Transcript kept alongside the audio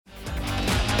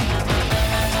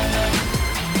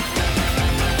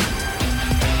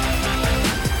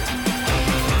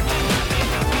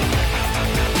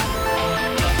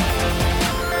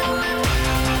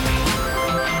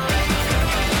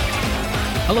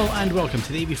Hello and welcome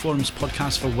to the AV Forums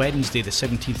podcast for Wednesday the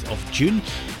 17th of June.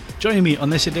 Joining me on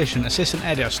this edition, Assistant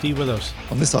Editor Steve Withers.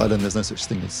 On this island there's no such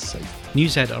thing as safe.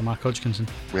 News Editor Mark Hodgkinson.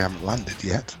 We haven't landed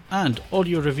yet. And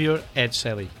Audio Reviewer Ed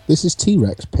Selly. This is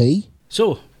T-Rex P.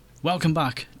 So, welcome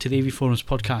back to the AV Forums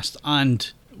podcast,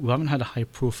 and we haven't had a high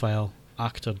profile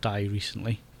actor die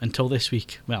recently until this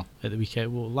week. Well, at the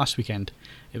weekend, last weekend.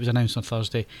 It was announced on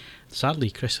Thursday. Sadly,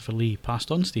 Christopher Lee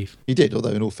passed on, Steve. He did,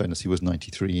 although in all fairness, he was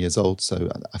 93 years old, so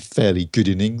a fairly good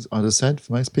innings, I'd have said,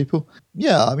 for most people.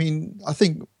 Yeah, I mean, I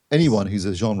think anyone who's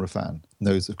a genre fan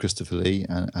knows of Christopher Lee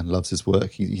and loves his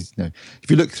work. He's, you know,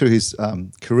 if you look through his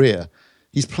career,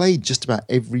 he's played just about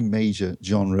every major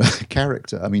genre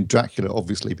character. I mean, Dracula,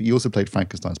 obviously, but he also played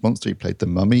Frankenstein's monster. He played the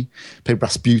Mummy, played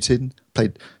Rasputin,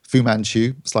 played Fu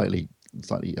Manchu, slightly,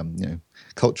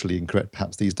 culturally incorrect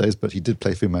perhaps these days, but he did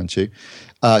play Fu Manchu.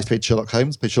 He's played Sherlock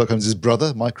Holmes,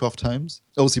 brother, Mycroft Holmes.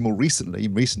 Obviously, more recently,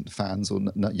 recent fans, or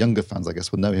younger fans, I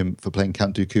guess, will know him for playing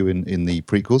Count Dooku in the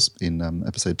prequels, in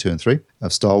episode 2 and 3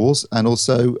 of Star Wars, and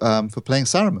also for playing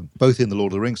Saruman, both in the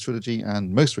Lord of the Rings trilogy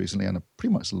and most recently, and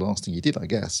pretty much the last thing he did, I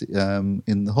guess,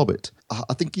 in The Hobbit.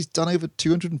 I think he's done over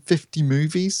 250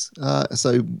 movies,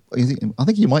 so I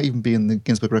think he might even be in the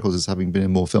Guinness Book of Records as having been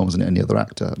in more films than any other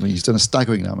actor. I mean, he's done a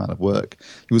staggering amount of work.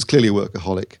 He was clearly a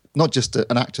workaholic. Not just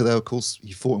an actor, though, of course.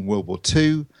 He fought in World War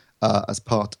II as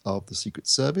part of the Secret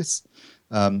Service.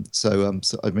 So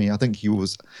I mean, I think he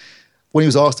was... When he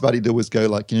was asked about it, he'd always go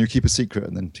like, "Can you keep a secret?"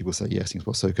 And then people say, "Yes." He goes,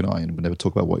 "Well, so can I." And would never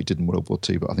talk about what he did in World War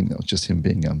II. But I think that was just him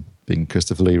being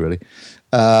Christopher Lee, really.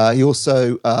 He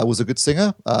also was a good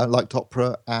singer, liked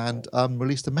opera, and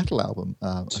released a metal album.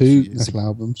 Two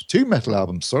metal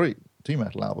albums.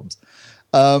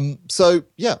 So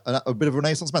yeah, a bit of a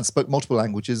Renaissance man. Spoke multiple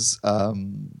languages.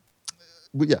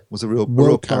 Was a real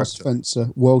world-class fencer,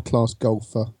 world-class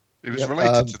golfer. He was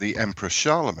related to the Emperor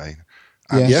Charlemagne.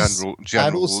 Yes, General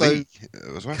and also Lee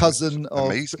as well. Cousin of.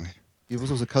 Amazing. He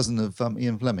was also cousin of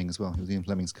Ian Fleming as well. He was Ian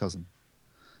Fleming's cousin.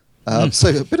 So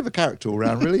a bit of a character all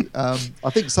round, really. I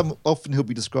think often he'll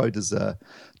be described as a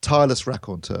tireless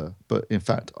raconteur, but in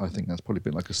fact, I think that's probably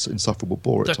been like an insufferable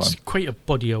bore at times. That's quite a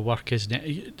body of work, isn't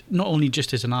it? Not only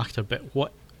just as an actor, but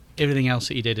everything else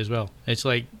that he did as well. It's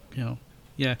like,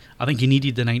 yeah, I think he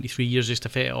needed the 93 years just to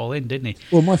fit it all in, didn't he?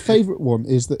 Well, my favourite one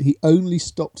is that he only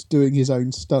stopped doing his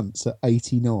own stunts at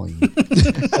 89.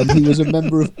 And he was a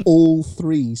member of all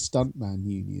 3 stuntman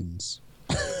unions.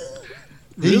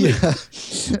 Really?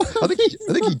 I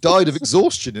think he died of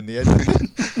exhaustion in the end.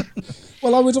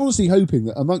 Well, I was honestly hoping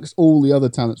that amongst all the other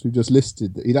talents we've just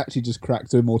listed, that he'd actually just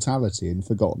cracked immortality and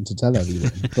forgotten to tell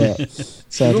everyone. But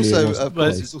sadly,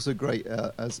 he's also great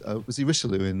as was he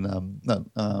Richelieu in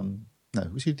No,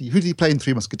 who did he play in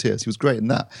Three Musketeers? He was great in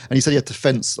that. And he said he had to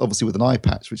fence, obviously, with an eye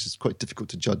patch, which is quite difficult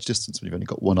to judge distance when you've only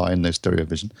got one eye and no stereo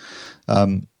vision.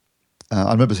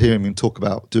 I remember hearing him talk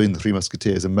about doing the Three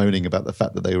Musketeers and moaning about the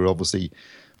fact that they were obviously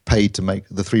paid to make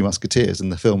the Three Musketeers,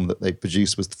 and the film that they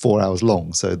produced was 4 hours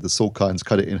long. So the Salkinds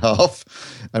cut it in half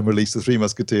and released the Three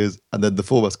Musketeers and then the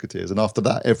Four Musketeers. And after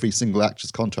that, every single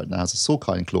actor's contract now has a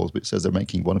Salkind clause, which says they're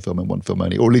making one film and one film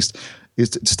only, or at least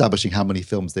is establishing how many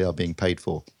films they are being paid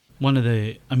for. One of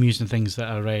the amusing things that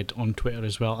I read on Twitter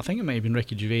as well, I think it might have been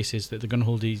Ricky Gervais, is that they're going to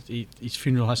hold his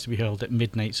funeral has to be held at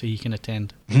midnight so he can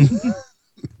attend.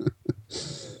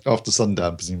 After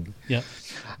sundown, presumably. Yeah.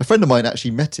 A friend of mine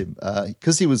actually met him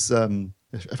because he was... a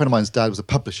friend of mine's dad was a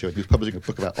publisher and he was publishing a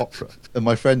book about opera. And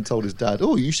my friend told his dad,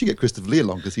 "Oh, you should get Christopher Lee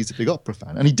along because he's a big opera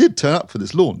fan." And he did turn up for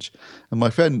this launch. And my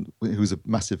friend, who was a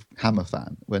massive Hammer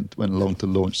fan, went along to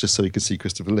launch just so he could see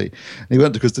Christopher Lee. And he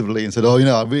went to Christopher Lee and said, "Oh,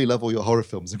 I really love all your horror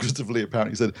films." And Christopher Lee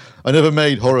apparently said, "I never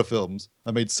made horror films.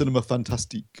 I made cinema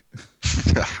fantastique."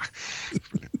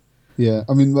 Yeah,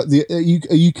 I mean,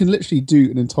 you can literally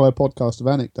do an entire podcast of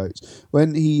anecdotes.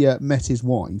 When he met his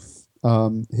wife,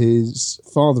 his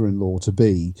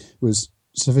father-in-law-to-be was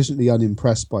sufficiently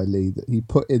unimpressed by Lee that he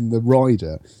put in the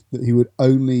rider that he would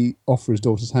only offer his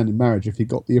daughter's hand in marriage if he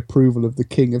got the approval of the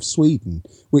King of Sweden,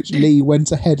 which Lee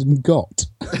went ahead and got.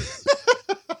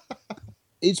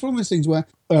 It's one of those things where,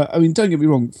 don't get me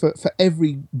wrong, for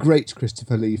every great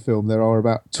Christopher Lee film, there are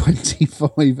about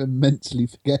 25 immensely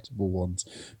forgettable ones.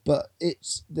 But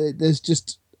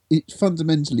there's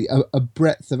fundamentally a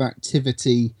breadth of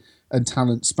activity and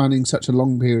talent spanning such a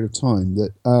long period of time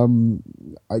that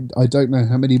I don't know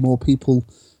how many more people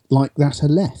like that are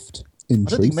left. I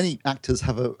don't think many actors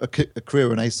have a career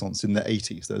renaissance in their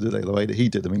 80s, though, do they? The way that he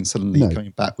did. I mean, suddenly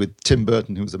coming back with Tim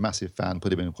Burton, who was a massive fan,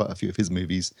 put him in quite a few of his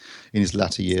movies in his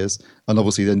latter years, and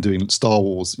obviously then doing Star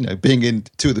Wars, being in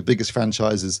 2 of the biggest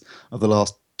franchises of the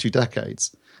last 2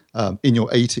 decades. in your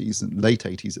 80s and late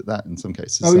 80s at that in some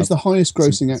cases. Oh, he's the highest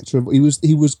grossing actor.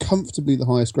 He was comfortably the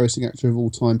highest grossing actor of all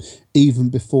time, even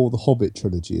before the Hobbit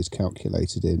trilogy is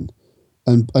calculated in,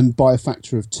 and by a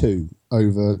factor of 2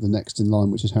 over the next in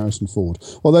line, which is Harrison Ford.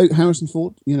 Although Harrison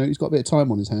Ford, he's got a bit of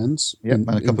time on his hands. Yeah, and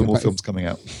a couple more films coming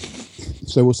out.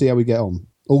 So we'll see how we get on.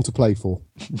 All to play for.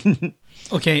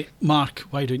 Okay, Mark,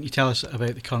 why don't you tell us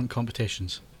about the current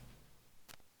competitions?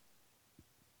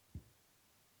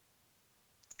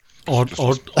 Or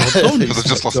don't. Because I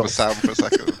just lost my sound for a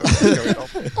second.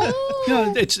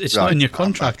 It's right, not in your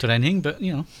contract or anything, but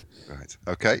Right.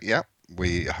 Okay. Yeah.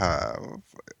 We have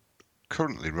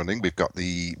currently running. We've got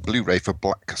the Blu-ray for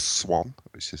Black Swan,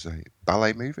 which is a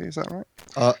ballet movie. Is that right?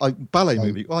 Ballet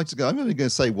movie. Well, I'm only going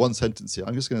to say one sentence here.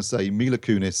 I'm just going to say Mila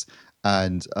Kunis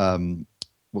and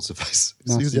what's her face?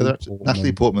 Who's the other actor?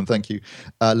 Natalie Portman. Thank you.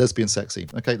 Lesbian sex scene.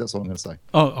 Okay, that's all I'm going to say.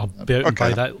 Oh, I'll be out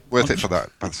by that. Worth it for that,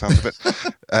 by the sounds of it.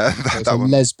 It's a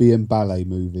lesbian ballet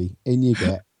movie. In you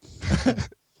get.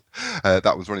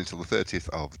 That was running until the 30th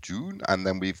of June. And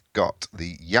then we've got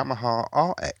the Yamaha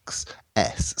RX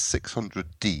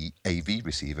S600D AV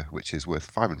receiver, which is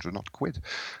worth 500 odd quid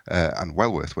and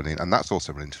well worth winning. And that's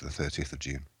also running to the 30th of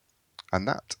June. And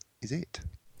that is it.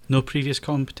 No previous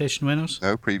competition winners?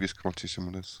 No previous competition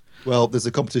winners. Well, there's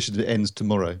a competition that ends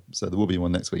tomorrow, so there will be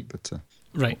one next week. But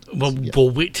right. Well, we'll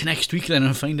wait till next week then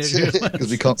and find out who it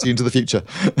because we can't see into the future.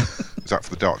 Is that for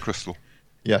the Dark Crystal?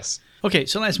 Yes. Okay,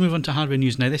 so let's move on to hardware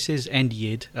news now. This is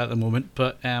NDA'd at the moment,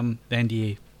 but the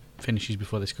NDA finishes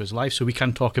before this goes live, so we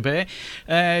can talk about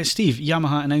it. Steve,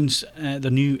 Yamaha announced the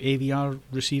new AVR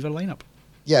receiver lineup.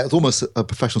 Yeah, it's almost a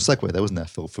professional segue there, wasn't there,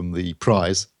 Phil, from the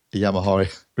prize, the Yamaha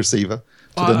receiver.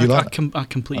 I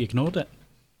completely ignored it.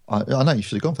 I know, you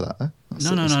should have gone for that.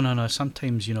 No.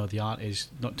 Sometimes, the art is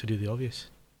not to do the obvious.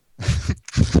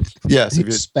 Yes, if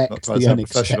expect the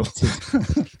unexpected.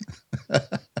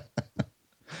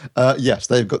 Yes,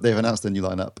 they've announced their new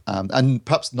lineup, and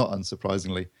perhaps not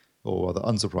unsurprisingly, or rather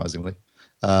unsurprisingly,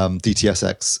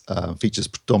 DTSX features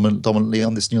dominantly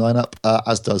on this new lineup,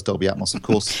 as does Dolby Atmos, of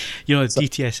course.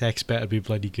 DTSX better be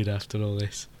bloody good after all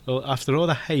this. Well, after all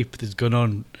the hype that's gone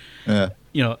on,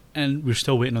 and we're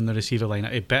still waiting on the receiver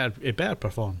lineup, it better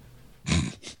perform.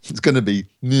 It's going to be,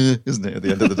 isn't it, at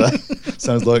the end of the day?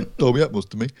 Sounds like Dolby Atmos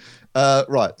to me.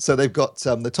 Right, so they've got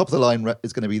the top of the line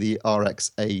is going to be the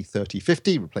RX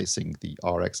A3050, replacing the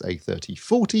RX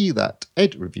A3040 that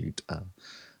Ed reviewed, I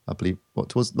believe,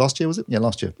 what was last year, was it? Yeah,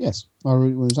 last year. Yes, it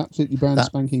was absolutely brand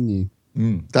spanking new.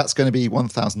 That's going to be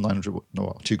 1,900,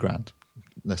 no, $2,000,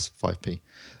 less 5p.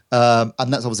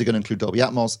 And that's obviously going to include Dolby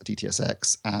Atmos,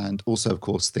 DTSX, and also, of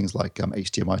course, things like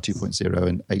HDMI 2.0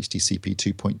 and HDCP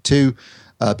 2.2,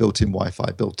 built-in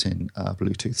Wi-Fi, built-in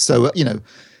Bluetooth. So,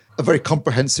 a very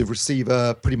comprehensive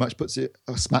receiver, pretty much puts it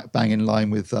smack bang in line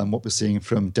with what we're seeing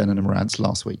from Denon and Marantz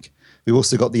last week. We've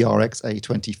also got the RX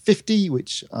A2050,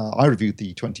 which I reviewed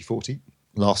the 2040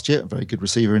 last year, a very good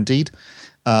receiver indeed.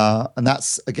 And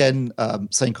that's, again,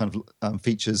 same kind of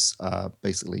features,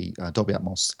 basically Dolby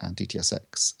Atmos and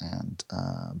DTSX and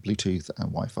Bluetooth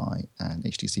and Wi-Fi and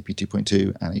HDCP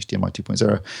 2.2 and HDMI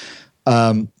 2.0.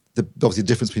 Obviously, the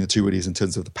difference between the two really is in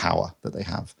terms of the power that they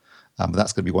have. But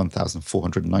that's going to be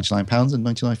 £1,499 and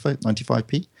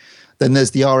 95p. Then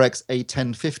there's the RX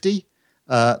A1050.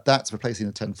 That's replacing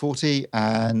the 1040.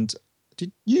 And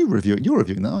did you review it? You're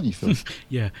reviewing that, aren't you, Phil?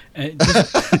 Yeah.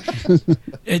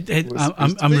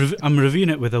 I'm reviewing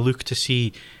it with a look to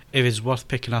see if it's worth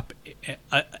picking up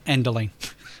end of line.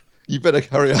 You better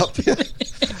hurry up.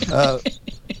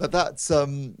 But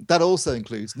that also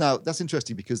includes, now that's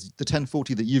interesting because the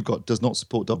 1040 that you've got does not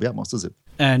support Dolby Atmos, does it?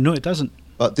 No, it doesn't.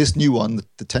 But this new one, the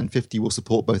 1050, will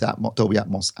support both Dolby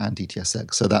Atmos and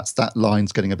DTSX. So that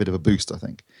line's getting a bit of a boost, I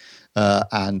think.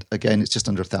 And again, it's just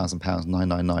under £1,000,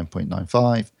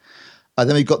 999.95.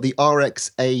 Then we've got the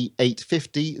RX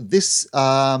A850. This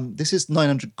is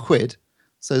 900 quid.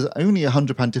 So there's only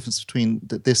 £100 difference between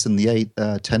this and the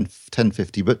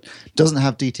 1050, but doesn't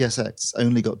have DTSX. It's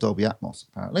only got Dolby Atmos,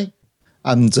 apparently.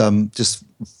 And just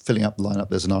filling up the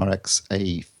lineup, there's an RX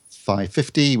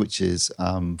A550, which is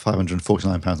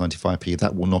 £549.95p.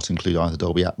 That will not include either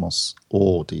Dolby Atmos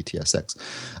or DTSX.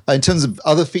 In terms of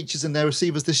other features in their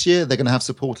receivers this year, they're going to have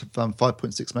support of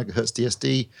 5.6 megahertz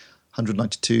DSD,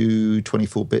 192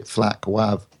 24-bit FLAC,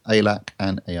 WAV, ALAC,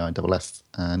 and AIFF,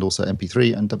 and also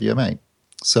MP3 and WMA.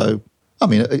 So, I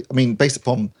mean, based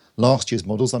upon last year's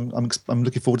models, I'm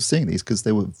looking forward to seeing these because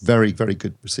they were very, very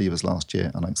good receivers last year,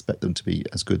 and I expect them to be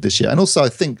as good this year. And also, I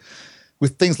think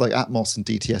with things like Atmos and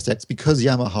DTSX, because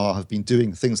Yamaha have been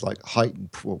doing things like height,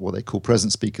 what they call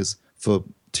presence speakers, for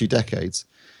 2 decades,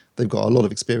 they've got a lot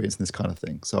of experience in this kind of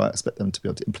thing. So I expect them to be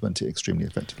able to implement it extremely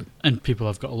effectively. And people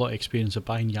have got a lot of experience of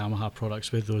buying Yamaha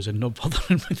products with those and not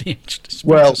bothering with the extra speakers.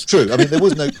 Well, true. I mean, there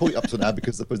was no point up to now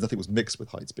because I suppose nothing was mixed with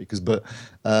hide speakers. But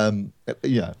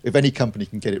if any company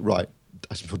can get it right,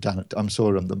 I'm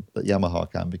sure the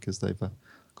Yamaha can, because they've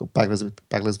got bagloads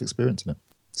of experience in it.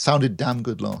 Sounded damn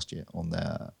good last year on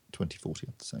their 2040, I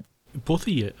have to say. Both of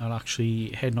you are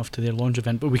actually heading off to their launch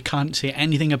event, but we can't say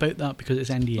anything about that because it's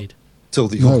NDA'd. Till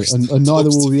the and neither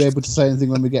will we be able to say anything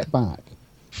when we get back.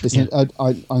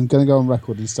 I'm going to go on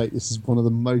record and state this is one of the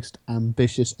most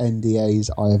ambitious NDAs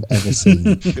I have ever seen.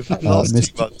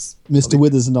 Mr.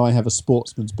 Withers and I have a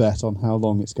sportsman's bet on how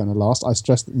long it's going to last. I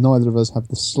stress that neither of us have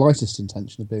the slightest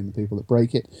intention of being the people that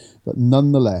break it, but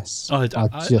nonetheless,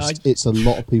 it's a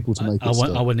lot of people to make it.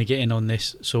 I want to get in on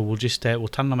this, so we'll just we'll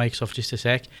turn the mics off just a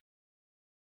sec.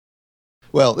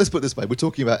 Well, let's put it this way: we're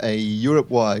talking about a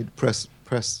Europe-wide press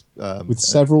with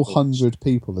several hundred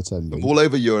people attending all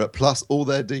over Europe, plus all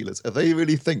their dealers. If they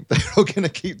really think they're all going to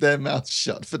keep their mouths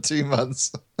shut for 2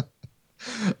 months,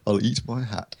 I'll eat my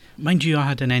hat. Mind you, I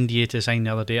had an NDA to sign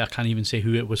the other day. I can't even say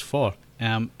who it was for,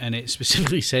 and it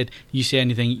specifically said, "You say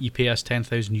anything, you pay us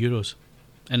 €10,000,"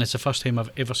 and it's the first time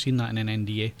I've ever seen that in an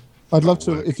NDA. I'd love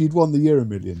to if you'd won the Euro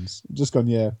Millions. Just gone,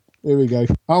 yeah. Here we go.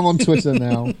 I'm on Twitter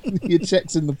now. Your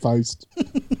check's in the post.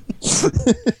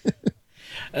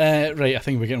 Right, I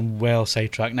think we're getting well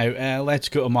sidetracked now. Let's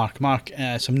go to Mark. Mark,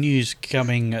 some news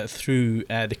coming through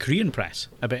the Korean press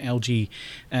about LG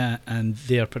and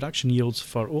their production yields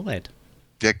for OLED.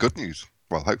 Yeah, good news.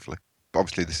 Well, hopefully.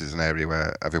 Obviously, this is an area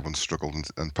where everyone's struggled,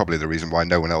 and probably the reason why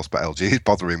no one else but LG is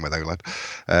bothering with OLED.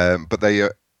 But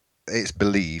it's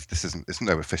believed, it's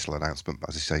no official announcement, but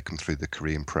as you say, come through the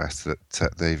Korean press,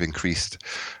 that they've increased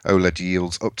OLED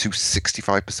yields up to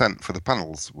 65% for the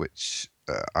panels, which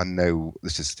I know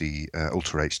this is the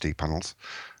Ultra HD panels.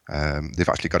 They've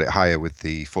actually got it higher with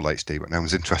the Full HD, but no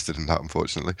one's interested in that,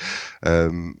 unfortunately.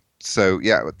 So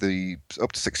yeah, the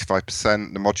up to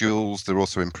 65%. The modules, they're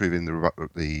also improving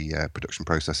the production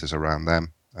processes around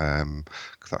them,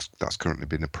 because that's currently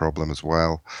been a problem as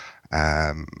well.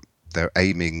 They're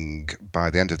aiming by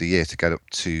the end of the year to get up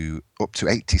to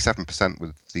 87%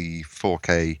 with the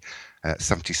 4K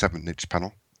 77-inch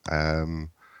panel,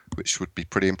 which would be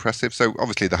pretty impressive. So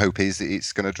obviously the hope is that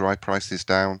it's going to drive prices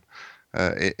down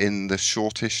in the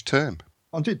shortish term.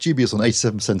 I'm a bit dubious on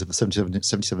 87% of the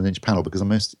 77-inch panel, because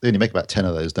they only make about 10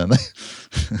 of those, don't they?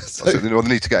 So they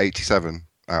need to get 87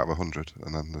 out of 100,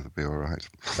 and then they'll be all right.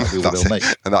 That'll be what they'll make.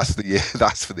 And that's the year.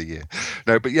 That's for the year.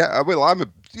 No, but yeah, I will.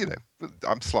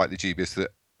 I'm slightly dubious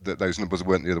that those numbers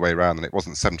weren't the other way around, and it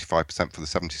wasn't 75% for the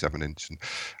 77-inch. And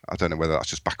I don't know whether that's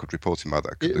just backward reporting by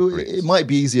that. It might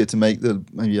be easier to make with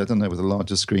a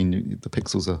larger screen. The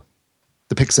pixels are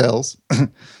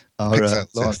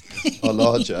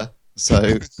larger. So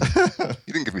you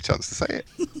didn't give me a chance to say it.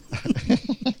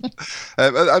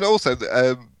 And also,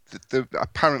 they're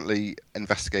apparently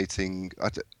investigating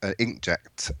an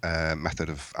inkjet method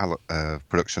of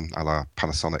production, a la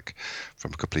Panasonic,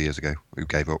 from a couple of years ago, who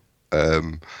gave up.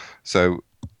 So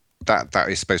that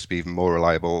is supposed to be even more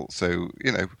reliable. So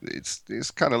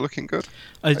it's kind of looking good.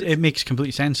 It makes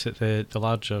complete sense that the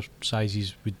larger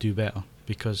sizes would do better,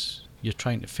 because you're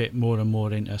trying to fit more and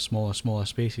more into smaller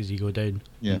spaces. You go down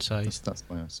in size. That's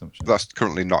my assumption. That's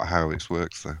currently not how it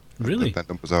works, though. Really? The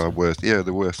numbers are worse. Yeah,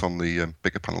 they're worse on the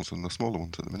bigger panels than the smaller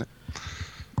ones at the minute.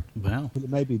 Well, but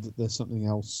it may be that there's something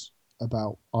else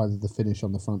about either the finish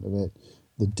on the front of it,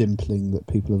 the dimpling that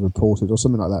people have reported, or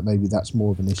something like that. Maybe that's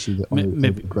more of an issue that on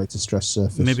a greater stress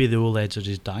surface. Maybe the OLEDs are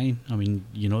just dying. I mean,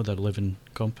 they're living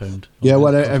compound. Yeah,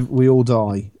 well, we all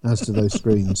die as to those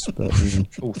screens, but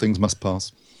all things must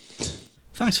pass.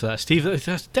 Thanks for that, Steve.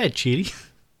 That's dead cheery.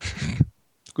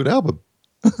 Good album.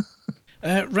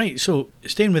 Right, so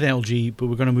staying with LG, but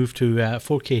we're going to move to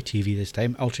 4K TV this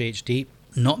time, Ultra HD.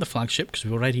 Not the flagship, because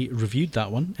we've already reviewed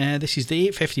that one. This is the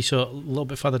 850, so a little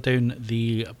bit further down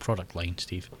the product line,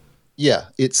 Steve. Yeah,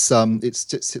 it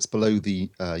sits below the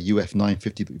UF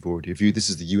 950 that we've already reviewed. This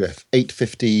is the UF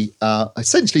 850.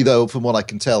 Essentially, though, from what I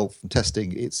can tell from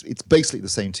testing, it's basically the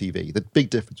same TV. The big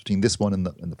difference between this one and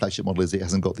the flagship model is it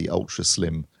hasn't got the ultra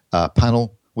slim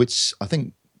panel, which I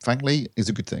think, frankly, is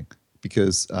a good thing.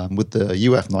 Because with the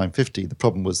UF 950, the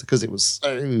problem was because it was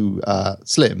so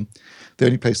slim, the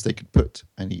only place they could put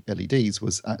any LEDs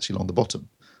was actually along the bottom.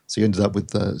 So you ended up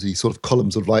with the sort of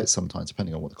columns of lights sometimes,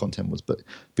 depending on what the content was. But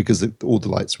because all the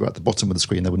lights were at the bottom of the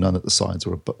screen, there were none at the sides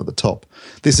or at the top.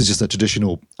 This is just a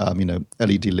traditional,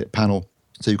 LED lit panel.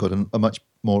 So you've got a much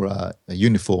more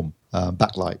uniform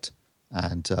backlight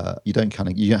and you don't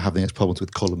have those problems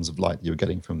with columns of light that you were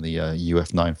getting from the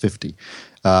UF 950.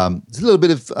 There's a little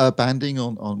bit of banding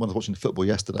on when I was watching the football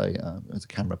yesterday. As a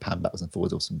camera pan backwards and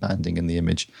forwards, there was some banding in the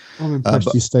image. I'm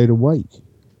impressed you stayed awake.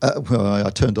 Well, I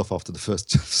turned off after the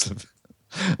first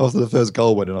after the first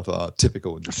goal went, and I thought,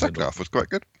 typical. And The second half was quite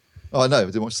good. Oh, no, I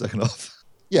didn't watch the second half.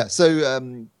 Yeah,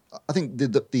 so I think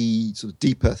the sort of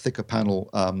deeper, thicker panel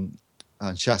and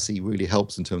chassis really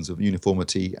helps in terms of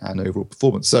uniformity and overall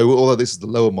performance. So although this is the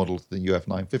lower model to the UF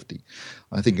 950,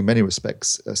 I think in many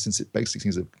respects, since it basically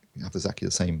seems to have exactly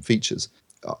the same features,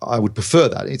 I would prefer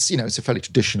that. It's it's a fairly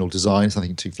traditional design. It's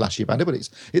nothing too flashy about it, but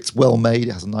it's well made.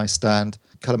 It has a nice stand.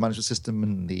 Color management system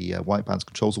and the white balance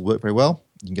controls will work very well.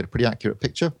 You can get a pretty accurate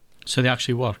picture. So they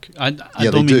actually work. I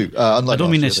They do. I don't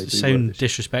mean this to sound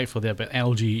disrespectful there, but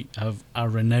LG are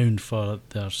renowned for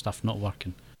their stuff not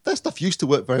working. Their stuff used to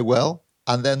work very well,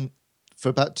 and then for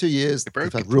about 2 years,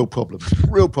 they've had real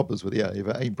problems with it. Yeah, if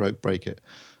it ain't broke, break it.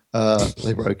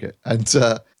 They broke it. And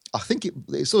I think it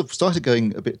sort of started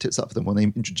going a bit tits up for them when they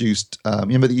introduced,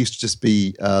 remember they used to just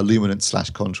be luminance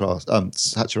 / contrast,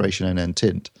 saturation and then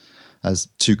tint as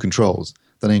 2 controls.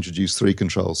 Then they introduced 3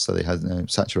 controls, so they had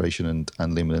saturation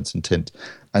and luminance and tint,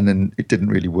 and then it didn't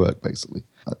really work. Basically,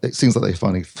 it seems like they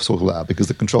finally sorted that out because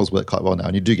the controls work quite well now,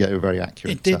 and you do get a very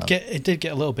accurate. It did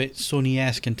get a little bit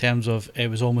Sony-esque in terms of it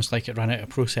was almost like it ran out of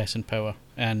processing power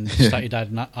and started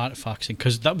adding artifacts in,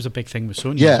 because that was a big thing with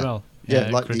Sony as well. Yeah,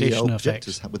 like the old effects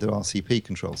projectors with their RCP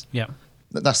controls. Yeah,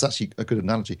 that's actually a good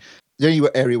analogy. The only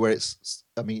area where it's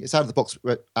out of the box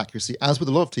accuracy, as with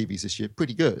a lot of TVs this year,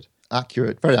 pretty good.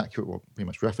 Accurate, very accurate, well, pretty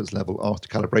much reference level after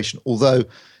calibration, although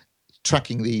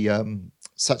tracking the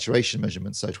saturation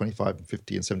measurements, so 25 and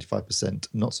 50 and 75%,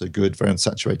 not so good, very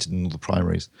unsaturated in all the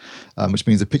primaries, which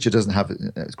means the picture doesn't have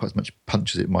quite as much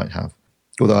punch as it might have.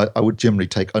 Although I would generally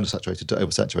take undersaturated to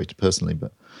oversaturated personally,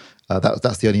 but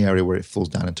that's the only area where it falls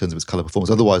down in terms of its color performance.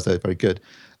 Otherwise, they're very good.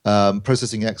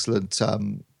 Processing excellent.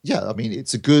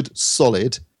 It's a good,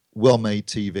 solid, well-made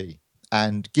TV.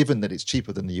 And given that it's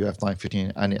cheaper than the UF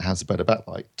 950 and it has a better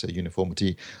backlight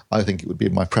uniformity, I think it would be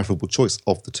my preferable choice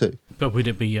of the 2. But would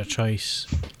it be your choice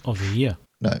of the year?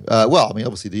 No.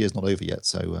 Obviously the year's not over yet,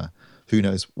 so who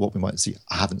knows what we might see.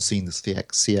 I haven't seen the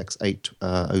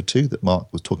CX802 that Mark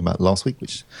was talking about last week,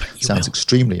 which sounds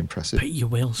extremely impressive. But you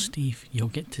will, Steve. You'll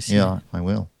get to see it. I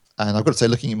will. And I've got to say,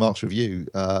 looking at Mark's review,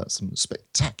 some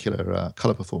spectacular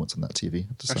colour performance on that TV.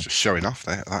 That's just showing off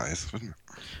there, that is, wasn't it?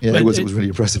 Yeah, it was really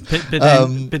impressive.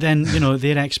 But then,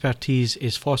 their expertise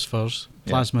is phosphors,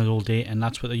 plasma all day, and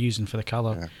that's what they're using for the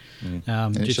colour. Yeah.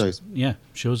 And it shows. Yeah,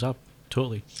 shows up,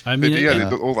 totally. I mean,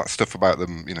 all that stuff about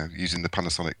them, using the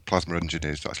Panasonic plasma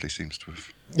engineers actually seems to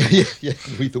have... yeah,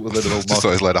 we thought with a load of old just thought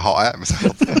it was a load of hot air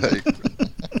myself.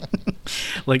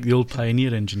 Like the old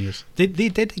Pioneer engineers. They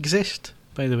did exist,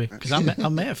 by the way, because I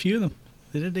met a few of them.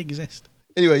 They did exist.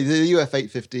 Anyway, the UF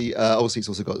 850, obviously it's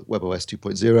also got WebOS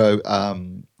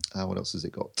 2.0. What else has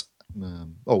it got?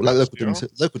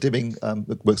 Local dimming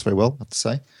works very well, I have to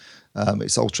say.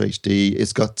 It's Ultra HD.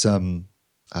 It's got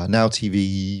Now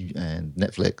TV and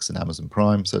Netflix and Amazon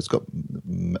Prime, so it's got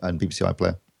and BBC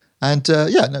iPlayer. And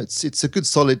it's a good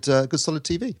solid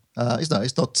TV. It's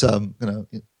not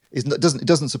it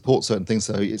doesn't support certain things,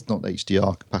 so it's not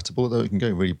HDR compatible, although it can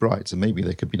go really bright, so maybe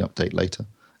there could be an update later.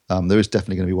 There is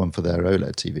definitely going to be one for their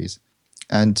OLED TVs.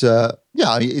 And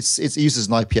it uses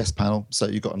an IPS panel, so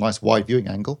you've got a nice wide viewing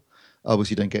angle.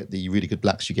 Obviously, you don't get the really good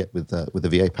blacks you get with the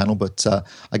VA panel, but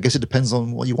I guess it depends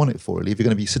on what you want it for. Really, if you're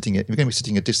going to be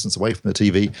sitting a distance away from the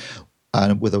TV,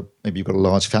 and maybe you've got a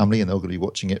large family and they're going to be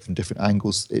watching it from different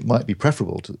angles, it might be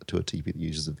preferable to a TV that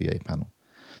uses a VA panel.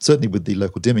 Certainly, with the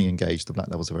local dimming engaged, the black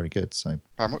levels are very good. So,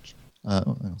 how much?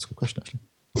 That's a good question, actually.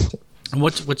 And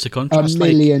what's the contrast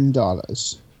like? $1 million.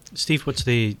 Steve, what's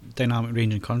the dynamic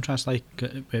range and contrast like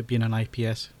being an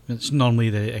IPS? It's normally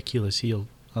the Achilles heel.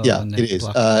 Yeah, it is.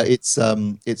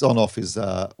 Its on-off is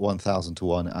 1,000 to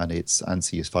 1, and its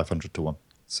ANSI is 500 to 1.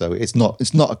 So it's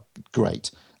not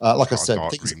great. Like I said,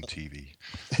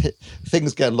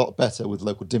 things get a lot better with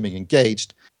local dimming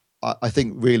engaged. I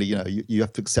think really, you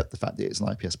have to accept the fact that it's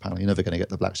an IPS panel. You're never going to get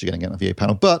the blacks you're going to get on a VA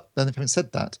panel. But then, having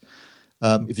said that,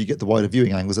 if you get the wider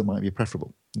viewing angles, it might be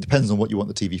preferable. It depends on what you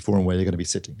want the TV for and where you're going to be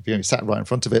sitting. If you're going to be sat right in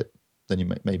front of it,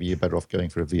 then maybe you're better off going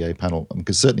for a VA panel.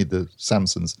 Because certainly the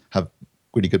Samsungs have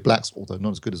really good blacks, although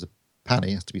not as good as a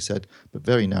Panny, has to be said, but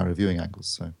very narrow viewing angles.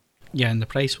 So yeah, and the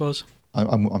price was?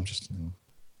 I'm just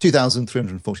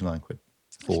 £2,349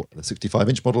 for the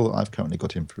 65-inch model that I've currently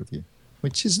got in for review,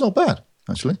 which is not bad,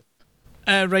 actually.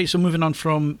 Right, so moving on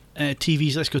from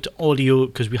TVs, let's go to audio,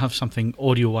 because we have something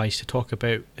audio-wise to talk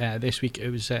about this week. It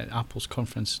was Apple's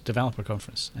developer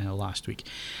conference last week.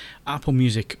 Apple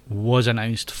Music was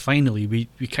announced, finally. We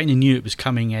kind of knew it was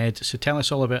coming, Ed. So tell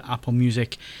us all about Apple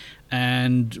Music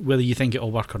and whether you think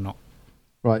it'll work or not.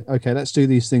 Right, okay, let's do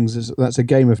these things. That's a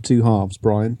game of two halves,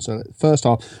 Brian. So first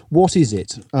half, what is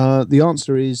it? The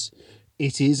answer is,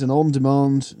 it is an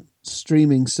on-demand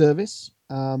streaming service.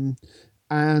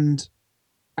 And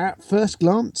at first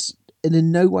glance, and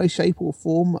in no way, shape or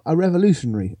form, a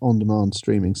revolutionary on-demand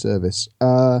streaming service.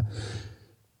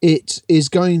 It is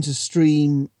going to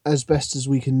stream, as best as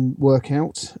we can work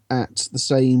out, at the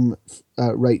same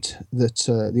rate that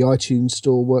the iTunes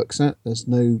Store works at. There's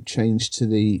no change to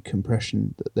the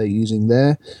compression that they're using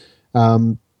there.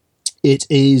 It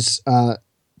is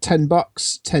 $10,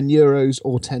 €10,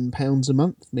 or £10 a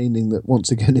month, meaning that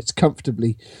once again it's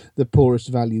comfortably the poorest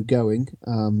value going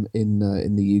in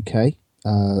the UK.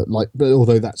 But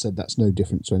although that said, that's no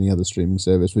different to any other streaming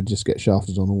service. We'd just get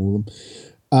shafted on all of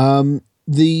them.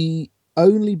 The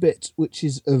only bit which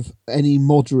is of any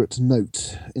moderate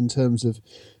note in terms of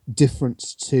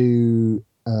difference to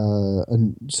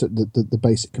and so the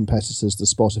basic competitors, the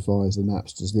Spotifys, the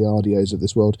Napsters, the Rdios of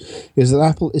this world, is that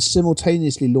Apple is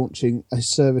simultaneously launching a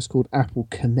service called Apple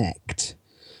Connect,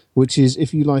 which is,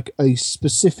 if you like, a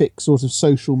specific sort of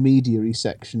social media-y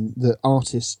section that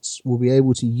artists will be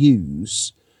able to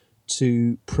use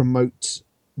to promote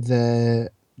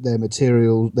their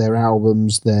material, their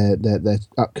albums, their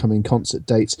upcoming concert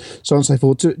dates, so on and so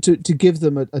forth, to give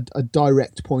them a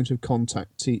direct point of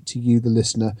contact to you, the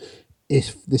listener,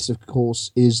 if this, of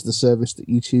course, is the service that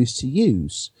you choose to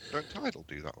use. Don't Tidal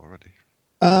do that already?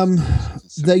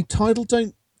 Tidal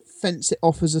don't fence it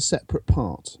off as a separate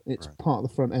part. It's Right. part of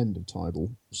the front end of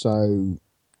Tidal. So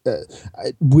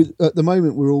at the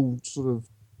moment, we're all sort of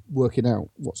working out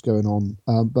what's going on,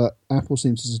 but Apple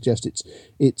seems to suggest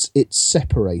it's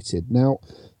separated. Now,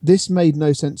 this made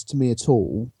no sense to me at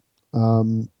all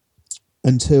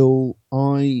until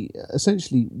I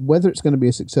essentially, whether it's going to be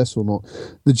a success or not,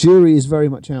 the jury is very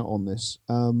much out on this.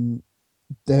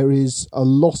 There is a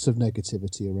lot of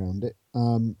negativity around it.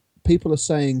 People are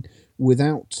saying,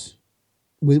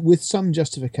 with some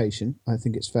justification, I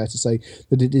think it's fair to say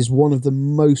that it is one of the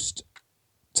most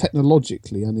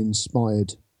technologically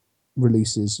uninspired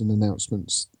releases and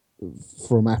announcements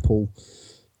from Apple,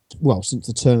 well, since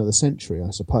the turn of the century, I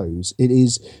suppose. It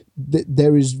is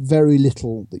there is very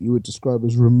little that you would describe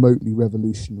as remotely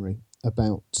revolutionary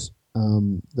about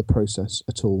the process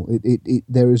at all.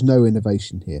 There is no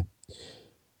innovation here.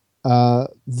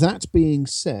 That being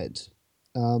said,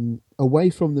 away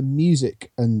from the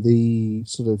music and the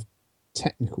sort of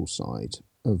technical side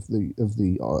of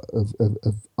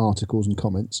articles and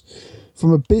comments,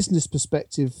 from a business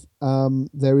perspective,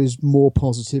 there is more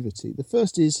positivity. The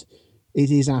first is, it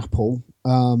is Apple.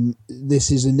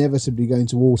 This is inevitably going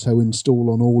to auto-install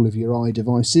on all of your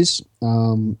iDevices.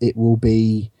 It will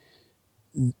be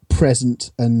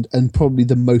present and probably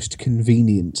the most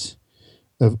convenient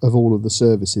of all of the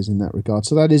services in that regard.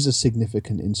 So that is a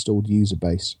significant installed user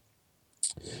base.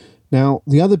 Now,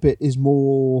 the other bit is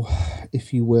more,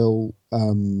 if you will,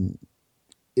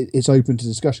 it's open to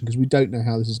discussion because we don't know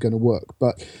how this is going to work.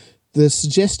 But the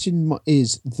suggestion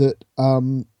is that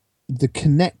the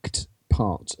Connect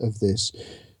part of this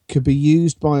could be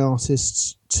used by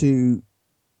artists to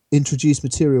introduce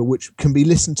material which can be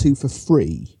listened to for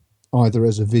free, either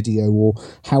as a video or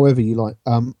however you like,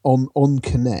 on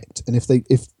Connect. And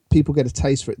if people get a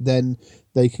taste for it, then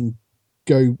they can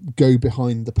go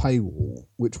behind the paywall,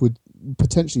 which would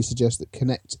potentially suggest that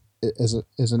Connect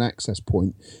as an access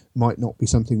point might not be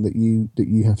something that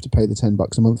you have to pay the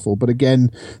 $10 a month for. But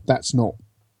again, that's not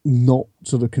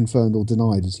sort of confirmed or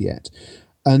denied as yet.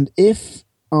 And if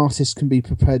artists can be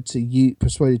persuaded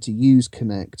to use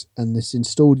Connect, and this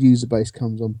installed user base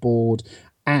comes on board,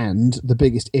 and the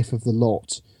biggest if of the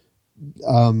lot,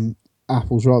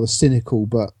 Apple's rather cynical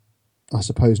but I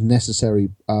suppose necessary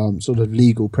sort of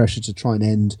legal pressure to try and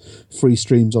end free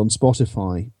streams on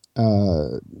Spotify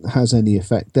has any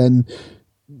effect, then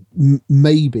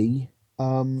maybe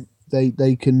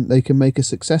they can make a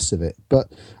success of it.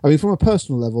 But I mean, from a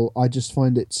personal level, I just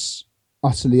find it's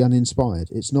utterly uninspired.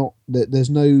 It's not that there's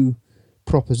no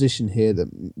proposition here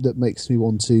that makes me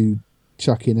want to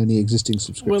chuck in any existing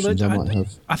subscriptions I might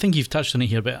have. I think you've touched on it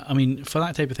here, but I mean, for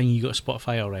that type of thing, you got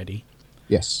Spotify already.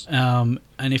 Yes. And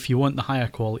if you want the higher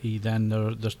quality, then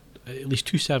there's at least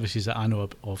two services that I know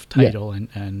of Tidal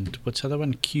and what's the other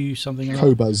one? Q something like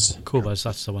Qobuz. Qobuz,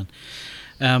 that's the one.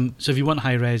 So if you want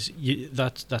high res,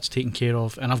 that's taken care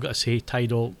of. And I've got to say,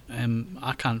 Tidal,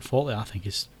 I can't fault it. I think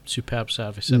it's superb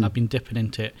service, and I've been dipping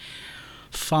into it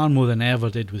far more than I ever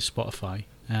did with Spotify,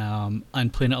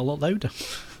 and playing it a lot louder.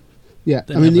 Yeah,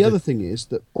 I mean, the other thing is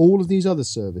that all of these other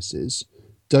services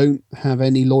don't have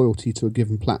any loyalty to a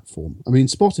given platform. I mean,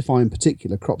 Spotify in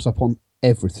particular crops up on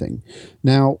everything.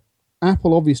 Now,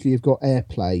 Apple obviously have got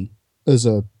AirPlay as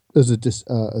a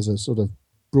sort of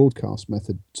broadcast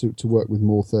method to work with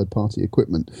more third-party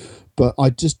equipment, but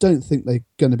I just don't think they're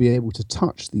going to be able to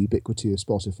touch the ubiquity of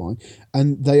Spotify,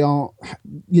 and they are,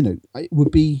 it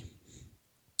would be.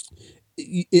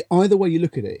 Either way you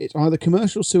look at it, it's either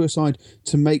commercial suicide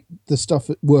to make the stuff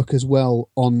work as well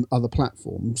on other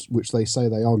platforms, which they say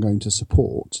they are going to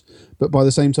support, but by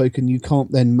the same token, you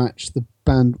can't then match the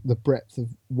breadth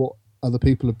of what other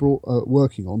people are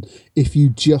working on if you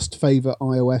just favour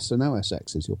iOS and OS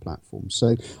X as your platform.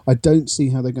 So I don't see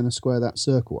how they're going to square that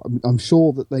circle. I'm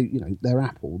sure that they're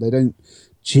Apple. They don't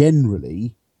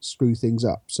generally screw things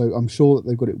up, so I'm sure that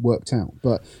they've got it worked out,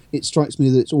 but it strikes me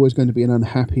that it's always going to be an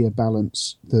unhappier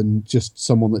balance than just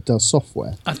someone that does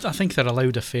software. I think they're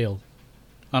allowed to fail,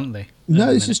 aren't they?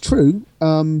 No, this is true,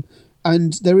 and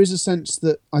there is a sense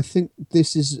that I think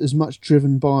this is as much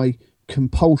driven by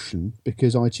compulsion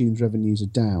because iTunes revenues are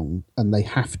down and they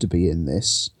have to be in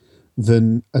this,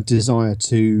 than a desire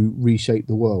to reshape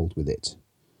the world with it.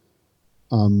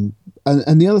 And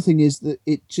the other thing is that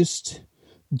it just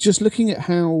looking at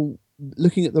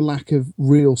the lack of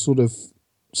real sort of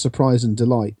surprise and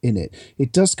delight in it,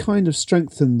 it does kind of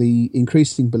strengthen the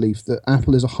increasing belief that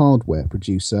Apple is a hardware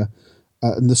producer,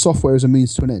 and the software is a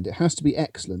means to an end. It has to be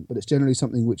excellent, but it's generally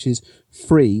something which is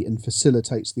free and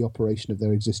facilitates the operation of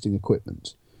their existing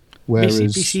equipment. Whereas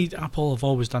BC Apple have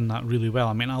always done that really well.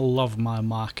 I mean, I love my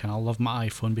Mac and I love my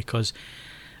iPhone because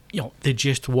they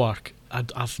just work.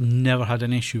 I've never had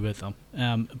an issue with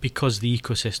them because the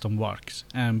ecosystem works,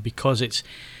 because it's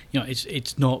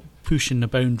it's not pushing the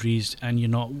boundaries, and you're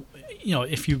not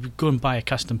if you go and buy a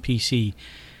custom PC,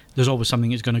 there's always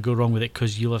something that's going to go wrong with it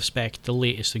because you'll expect the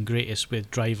latest and greatest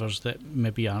with drivers that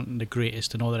maybe aren't the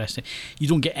greatest and all the rest of it. You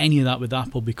don't get any of that with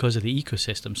Apple because of the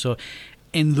ecosystem. So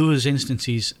in those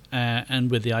instances,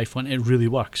 and with the iPhone, it really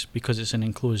works because it's an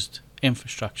enclosed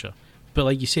infrastructure. But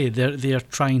like you say, they're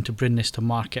trying to bring this to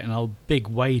market, and a big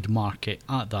wide market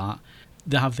at that.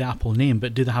 They have the Apple name,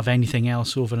 but do they have anything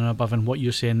else over and above? And what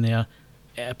you're saying there,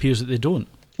 it appears that they don't.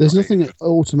 There's nothing that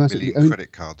automatically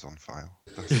credit cards on file.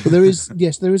 But there is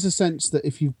a sense that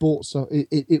if you've bought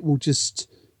it will just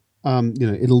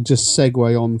it'll just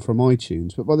segue on from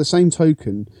iTunes. But by the same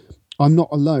token, I'm not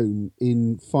alone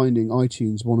in finding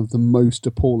iTunes one of the most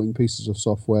appalling pieces of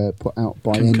software put out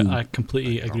by any. I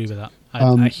completely agree with that.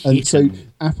 I hate and so it.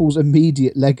 Apple's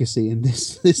immediate legacy in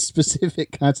this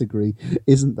specific category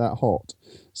isn't that hot.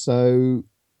 So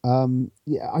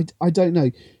I don't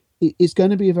know. It's going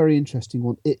to be a very interesting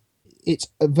one. It's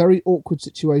a very awkward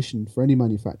situation for any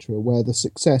manufacturer where the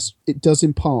success, it does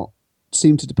in part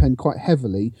seem to depend quite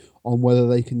heavily on whether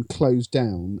they can close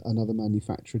down another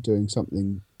manufacturer doing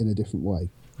something in a different way.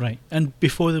 Right. And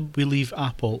before we leave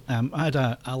Apple, I had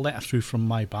a letter through from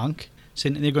my bank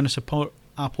saying that they're going to support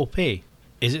Apple Pay.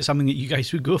 Is it something that you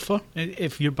guys would go for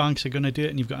if your banks are going to do it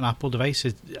and you've got an Apple device?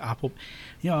 Is Apple,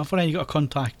 if you've got a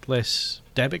contactless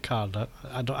debit card,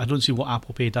 I don't see what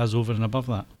Apple Pay does over and above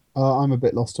that. I'm a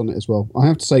bit lost on it as well. I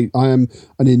have to say, I am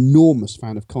an enormous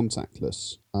fan of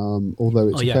contactless, although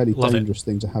it's a fairly dangerous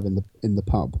thing to have in the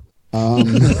pub.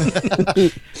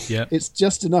 Yeah, it's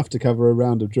just enough to cover a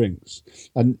round of drinks,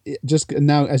 and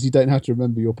now, as you don't have to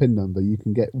remember your PIN number, you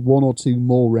can get one or two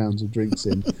more rounds of drinks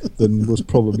in than was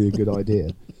probably a good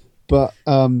idea. But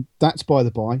that's by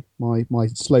the by. My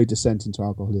slow descent into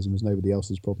alcoholism is nobody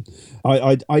else's problem.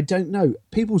 I don't know.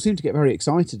 People seem to get very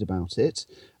excited about it.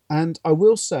 And I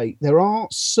will say there are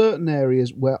certain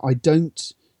areas where I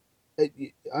don't. I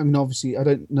mean, obviously,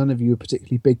 none of you are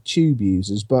particularly big tube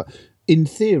users, but in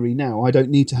theory now, I don't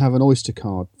need to have an Oyster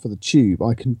card for the tube.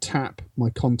 I can tap my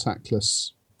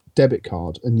contactless debit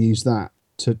card and use that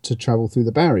to travel through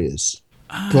the barriers.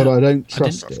 But I don't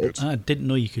trust it. I didn't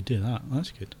know you could do that.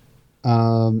 That's good.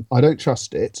 I don't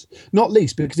trust it, not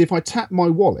least because if I tap my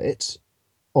wallet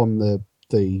on the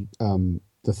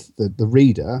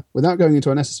reader, without going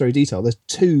into unnecessary detail, there's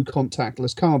 2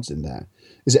 contactless cards in there.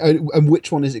 And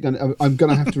which one is it going to? I'm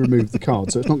going to have to remove the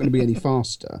card, so it's not going to be any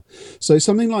faster. So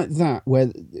something like that,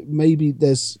 where maybe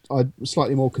there's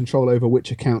slightly more control over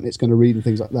which account it's going to read and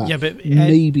things like that. Yeah, but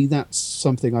maybe that's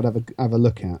something I'd have a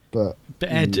look at. But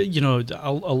Ed,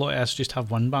 a lot of us just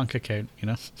have one bank account.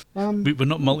 We're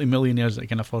not multimillionaires that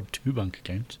can afford 2 bank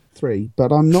accounts. 3,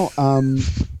 but I'm not. I'm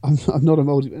not a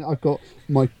multi. I've got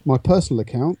my personal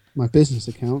account, my business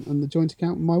account, and the joint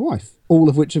account with my wife, all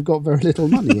of which have got very little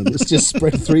money in. It's just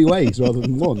spread 3 ways rather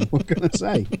than one. What can I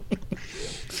say?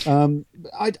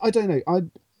 I don't know.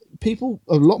 People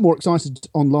are a lot more excited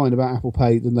online about Apple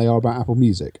Pay than they are about Apple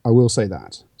Music. I will say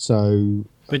that. So,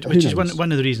 which is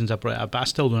one of the reasons I brought it up, but I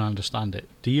still don't understand it.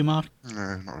 Do you, Mark?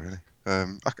 No, not really.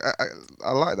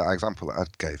 I like that example that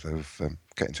Ed gave of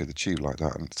getting through the tube like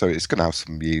that, and so it's going to have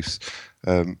some use.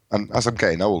 And as I'm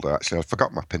getting older, actually, I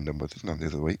forgot my PIN number, didn't I, the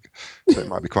other week? So it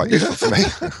might be quite useful for me.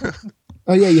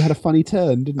 Oh yeah, you had a funny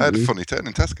turn, didn't you? I had a funny turn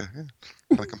in Tesco,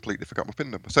 yeah. I completely forgot my PIN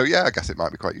number. So yeah, I guess it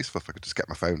might be quite useful if I could just get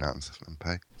my phone out and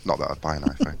pay. Not that I'd buy an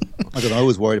iPhone. I don't know, I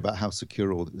was worried about how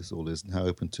secure all this all is and how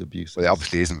open to abuse. Well, it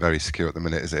obviously isn't very secure at the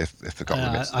minute, is it? If they've got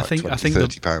limits like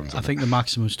 £30. I think the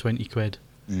maximum is £20.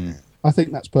 I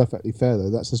think that's perfectly fair, though.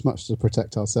 That's as much to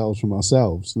protect ourselves from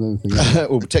ourselves than anything else.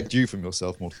 Or protect you from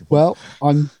yourself more. Well,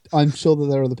 I'm sure that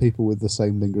there are other people with the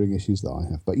same lingering issues that I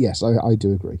have. But yes, I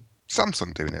do agree.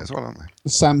 Samsung doing it as well, aren't they?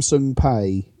 Samsung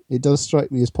Pay. It does strike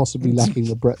me as possibly lacking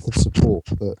the breadth of support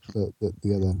that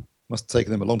the other... Must have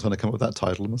taken them a long time to come up with that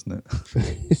title, mustn't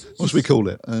it? What should we call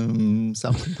it?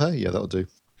 Samsung Pay? Yeah, that'll do.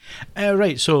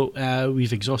 Right, so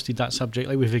we've exhausted that subject,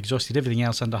 like we've exhausted everything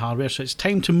else under hardware, so it's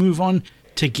time to move on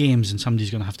to games, and somebody's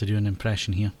going to have to do an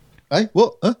impression here. Hey,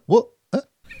 what? What?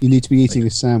 You need to be eating a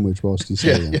sandwich whilst you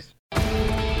say that.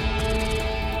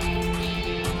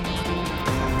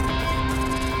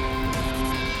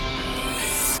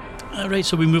 Right,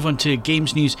 so we move on to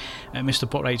games news. Mr.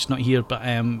 Botwright's not here, but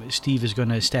Steve is going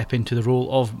to step into the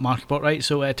role of Mark Botwright,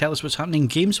 so tell us what's happening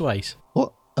games-wise.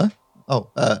 What?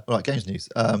 Right, games news.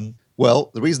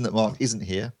 Well, the reason that Mark isn't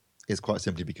here is quite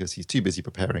simply because he's too busy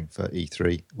preparing for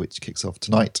E3, which kicks off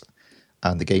tonight,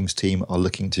 and the games team are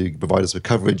looking to provide us with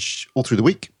coverage all through the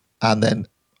week, and then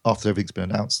after everything's been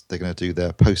announced, they're going to do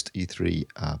their post-E3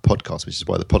 podcast, which is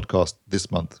why the podcast this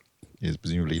month is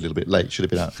presumably a little bit late. Should have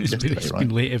been out yesterday, It's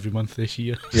been late every month this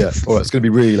year. Yeah, all right, it's going to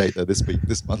be really late though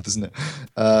this month, isn't it?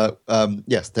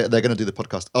 Yes, they're going to do the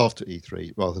podcast after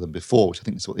E3 rather than before, which I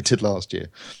think is what they did last year.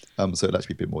 So it'll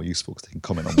actually be a bit more useful because they can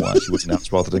comment on what actually was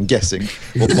announced rather than guessing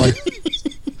what might.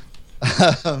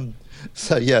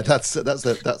 So yeah,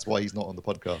 that's why he's not on the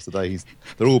podcast today.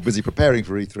 They're all busy preparing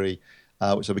for E3,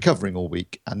 which they'll be covering all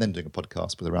week, and then doing a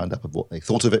podcast with a roundup of what they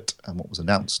thought of it and what was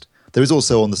announced. There is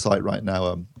also on the site right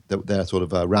now their sort of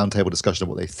roundtable discussion of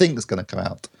what they think is going to come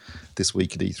out this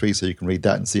week at E3, so you can read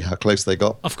that and see how close they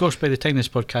got. Of course, by the time this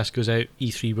podcast goes out,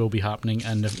 E3 will be happening,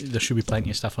 and there should be plenty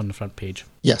of stuff on the front page.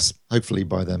 Yes, hopefully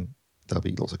by then there'll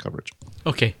be lots of coverage.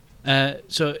 Okay,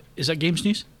 so is that games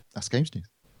news? That's games news.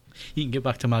 You can get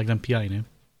back to Magnum PI now.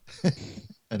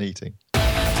 And eating.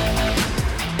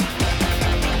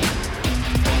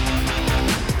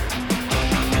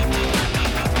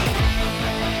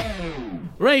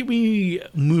 Right, we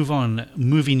move on.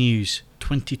 Movie news.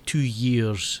 22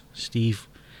 years, Steve,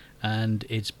 and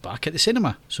it's back at the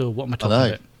cinema. So what am I talking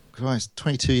about? Christ,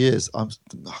 22 years.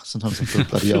 Sometimes I feel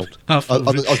bloody old. I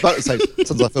was about to say,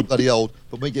 sometimes I feel bloody old,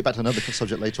 but when we get back to another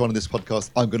subject later on in this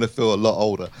podcast, I'm going to feel a lot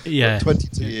older. Yeah. But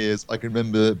 22 years, I can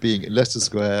remember being at Leicester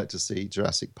Square to see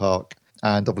Jurassic Park.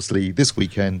 And obviously, this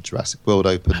weekend, Jurassic World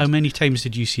opened. How many times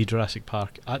did you see Jurassic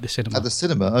Park at the cinema? At the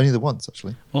cinema, only the once,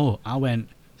 actually. Oh, I went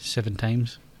 7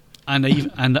 times. And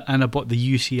I bought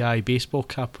the UCI baseball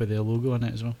cap with their logo on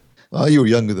it as well. Well, you were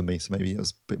younger than me, so maybe it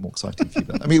was a bit more exciting for you.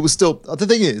 But I mean, it was still... The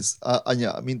thing is,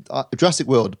 Jurassic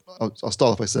World, I'll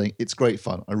start off by saying it's great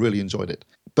fun. I really enjoyed it.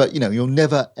 But, you're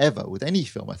never, ever, with any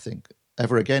film, I think,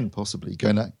 ever again, possibly,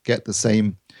 going to get the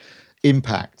same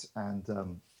impact and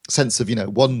sense of,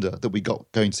 wonder that we got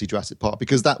going to see Jurassic Park,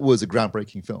 because that was a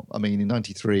groundbreaking film. I mean, in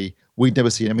 93, we'd never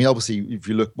seen... I mean, obviously, if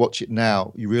you watch it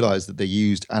now, you realise that they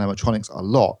used animatronics a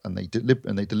lot, and they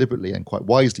deliberately and quite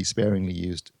wisely, sparingly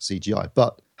used CGI.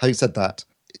 But having said that,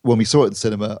 when we saw it in the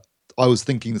cinema, I was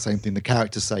thinking the same thing the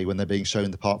characters say when they're being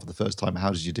shown the part for the first time. How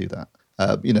did you do that?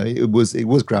 It was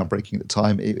groundbreaking at the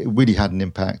time. It really had an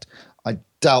impact. I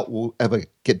doubt we'll ever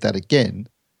get that again,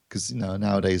 because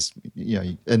nowadays,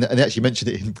 and they actually mentioned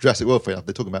it in Jurassic World. They're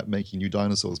talking about making new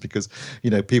dinosaurs because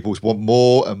people want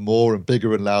more and more and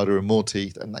bigger and louder and more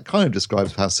teeth, and that kind of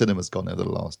describes how cinema's gone over the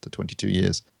last 22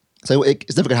 years. So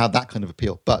it's never going to have that kind of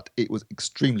appeal, but it was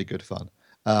extremely good fun.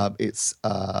 The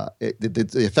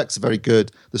effects are very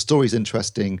good. The story's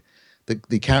interesting.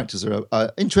 The characters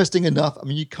are interesting enough. I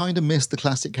mean, you kind of miss the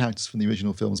classic characters from the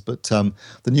original films, but the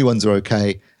new ones are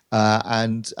okay.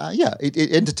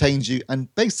 It entertains you.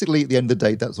 And basically, at the end of the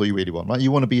day, that's all you really want, right?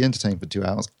 You want to be entertained for 2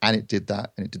 hours, and it did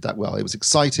that, and it did that well. It was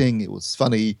exciting. It was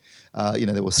funny.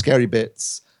 There were scary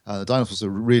bits. The dinosaurs are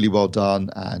really well done,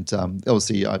 and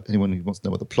obviously, anyone who wants to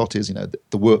know what the plot is,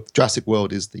 Jurassic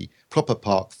World is the proper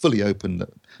park, fully open, that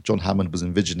John Hammond was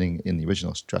envisioning in the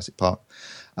original Jurassic Park.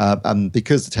 And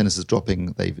because the tennis is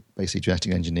dropping, they've basically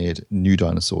genetically engineered new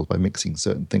dinosaurs by mixing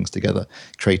certain things together,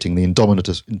 creating the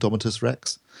Indominus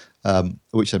Rex,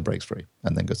 which then breaks free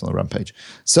and then goes on a rampage.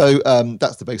 So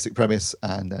that's the basic premise,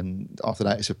 and then after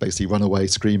that, it's just basically run away,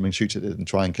 scream, and shoot at it and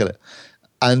try and kill it.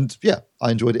 And yeah, I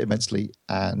enjoyed it immensely,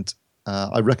 and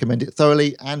I recommend it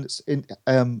thoroughly. And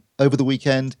over the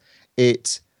weekend,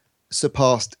 it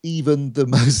surpassed even the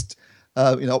most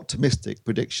optimistic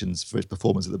predictions for its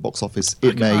performance at the box office.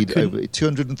 It made over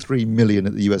 203 million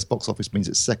at the US box office, means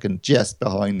it's second just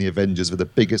behind the Avengers with the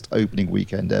biggest opening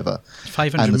weekend ever.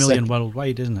 500 million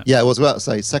worldwide, isn't it? Yeah, I was about to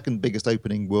say second biggest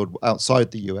opening world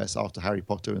outside the US after Harry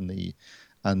Potter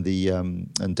and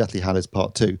Deathly Hallows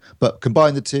Part 2. But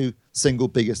combine the two, single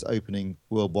biggest opening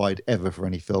worldwide ever for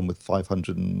any film with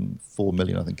 504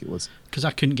 million, I think it was. Because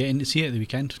I couldn't get in to see it at the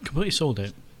weekend. Completely sold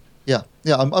out. Yeah,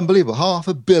 unbelievable.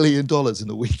 $500 million in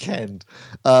the weekend.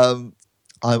 I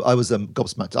was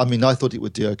gobsmacked. I mean, I thought it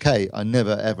would do okay. I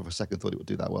never, ever for a second thought it would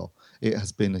do that well. It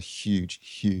has been a huge,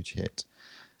 huge hit.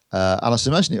 And I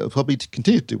should imagine it will probably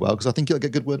continue to do well because I think it'll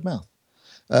get good word of mouth.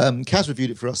 Kaz reviewed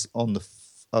it for us on the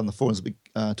forums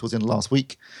towards the end of last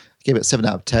week. I gave it 7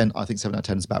 out of 10. I think 7 out of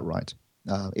 10 is about right.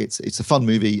 It's a fun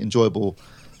movie, enjoyable.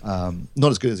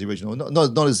 Not as good as the original,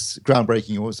 not as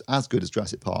groundbreaking or as good as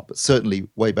Jurassic Park, but certainly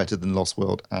way better than Lost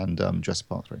World and Jurassic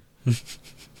Park 3.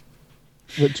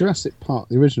 But Jurassic Park,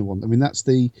 the original one, I mean, that's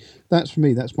for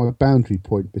me, that's my boundary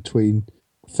point between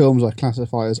films I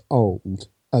classify as old,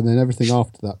 and then everything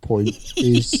after that point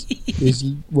is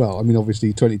well, I mean,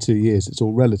 obviously 22 years, it's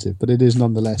all relative, but it is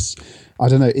nonetheless, I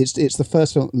don't know, it's the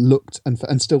first film that looked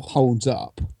and still holds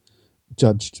up,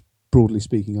 judged broadly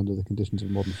speaking, under the conditions of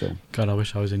modern film. God, I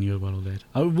wish I was in your world, Ed.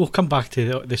 We'll come back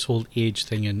to this whole age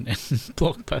thing in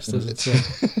blockbusters.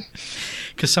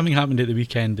 Because something happened at the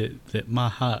weekend that my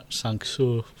heart sank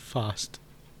so fast.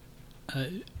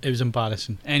 It was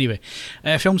embarrassing. Anyway,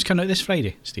 films coming out this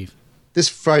Friday, Steve. This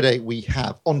Friday we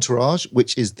have Entourage,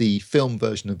 which is the film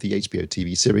version of the HBO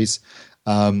TV series.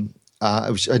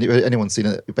 Which anyone's seen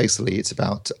it, basically it's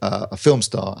about a film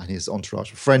star and his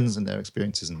entourage of friends and their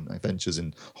experiences and adventures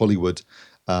in Hollywood.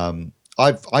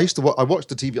 I watched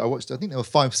the TV. I think there were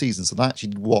 5 seasons, and I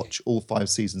actually watch all 5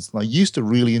 seasons. And I used to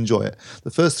really enjoy it. The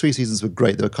first 3 seasons were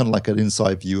great. They were kind of like an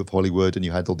inside view of Hollywood, and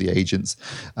you had all the agents,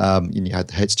 and you had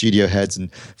the studio heads and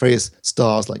various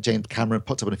stars like James Cameron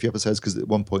popped up in a few episodes because at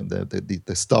one point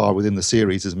the star within the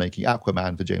series is making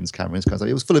Aquaman for James Cameron.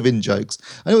 It was full of in jokes,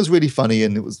 and it was really funny,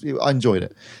 and I enjoyed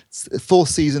it. 4th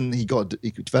season, he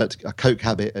developed a coke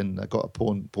habit and got a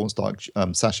porn star,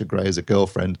 Sasha Grey, as a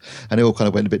girlfriend, and it all kind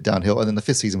of went a bit downhill. And then the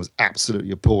 5th season was absolutely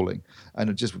appalling, and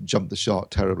it just jumped the shark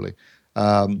terribly.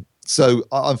 So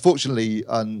unfortunately,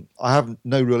 I have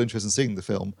no real interest in seeing the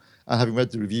film. And having read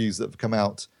the reviews that have come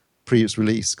out pre its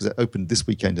release, because it opened this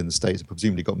weekend in the States and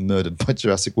presumably got murdered by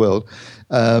Jurassic World,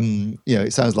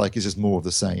 it sounds like it's just more of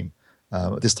the same.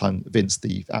 This time, Vince,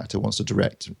 the actor, wants to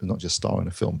direct and not just star in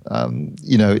a film.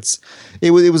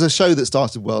 It was a show that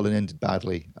started well and ended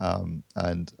badly,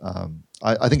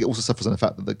 I think it also suffers on the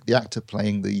fact that the actor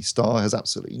playing the star has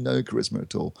absolutely no charisma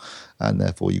at all, and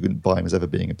therefore you wouldn't buy him as ever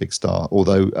being a big star.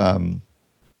 Although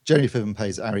Jeremy Piven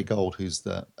plays Ari Gold, who's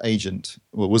the agent,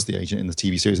 was the agent in the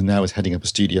TV series, and now is heading up a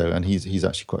studio, and he's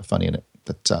actually quite funny in it.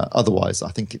 But otherwise, I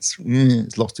think it's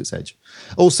lost its edge.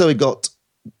 Also, we got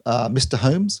Mr.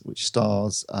 Holmes, which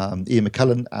stars Ian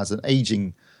McKellen as an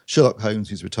aging Sherlock Holmes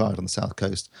who's retired on the South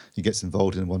Coast. He gets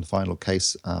involved in one final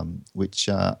case, which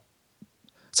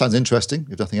sounds interesting,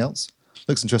 if nothing else.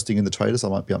 Looks interesting in the trailer, so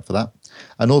I might be up for that.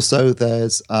 And also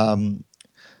there's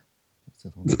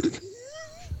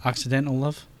Accidental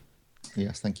Love.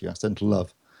 Yes, thank you. Accidental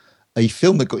Love. A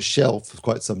film that got shelved for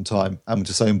quite some time and was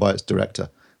disowned by its director,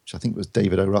 which I think was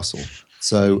David O. Russell.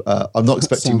 So I'm not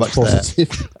expecting much positive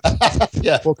there.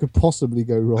 Yeah. What could possibly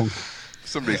go wrong? For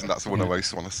some reason, that's the one I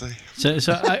most want to see.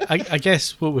 So I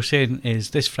guess what we're saying is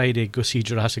this Friday, go see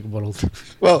Jurassic World.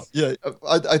 Well, yeah,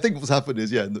 I think what's happened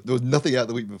is, there was nothing out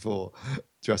the week before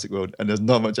Jurassic World, and there's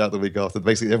not much out the week after.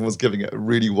 Basically, everyone's giving it a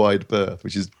really wide berth,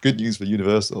 which is good news for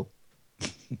Universal.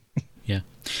 Yeah.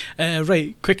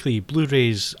 Right, quickly,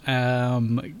 Blu-rays.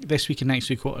 This week and next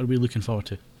week, what are we looking forward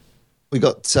to? We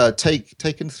got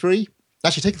Taken 3.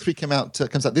 Actually, Taken 3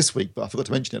 comes out this week, but I forgot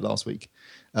to mention it last week,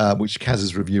 which Kaz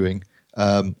is reviewing.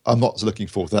 I'm not looking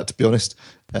forward to that, to be honest.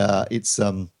 It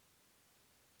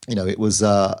was.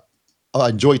 I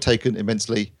enjoyed Taken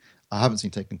immensely. I haven't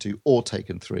seen Taken 2 or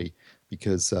Taken 3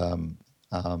 because,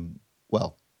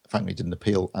 frankly didn't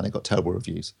appeal, and it got terrible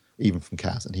reviews, even from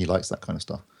Kaz, and he likes that kind of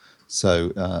stuff.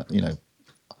 So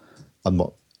I'm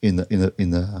not in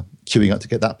the queuing up to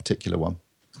get that particular one.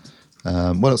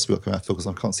 What else have we got coming out, Phil? Because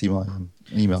I can't see my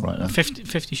email right now.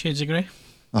 50 Shades of Grey.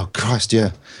 Oh Christ,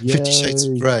 yeah, Yay. 50 Shades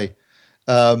of Grey,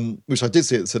 which I did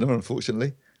see at the cinema,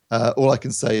 unfortunately. All I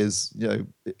can say is,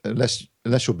 unless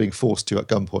you're being forced to at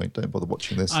gunpoint, don't bother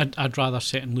watching this. I'd rather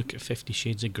sit and look at 50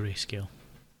 Shades of Grayscale.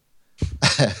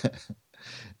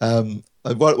 Rather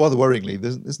worryingly,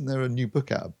 isn't there a new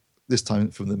book out this time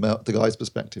from the guy's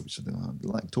perspective, which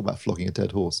talk about flogging a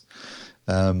dead horse.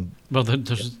 Well,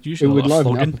 there's It usually would a lot of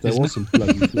liven flogging, up if there isn't was some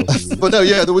bloody flogging. But no,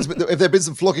 yeah, if there'd been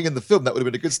some flogging in the film, that would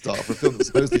have been a good start for a film that's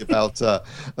supposedly about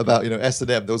S&M.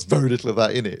 There was very little of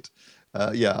that in it.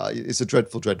 It's a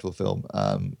dreadful, dreadful film.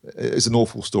 It's an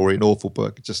awful story, an awful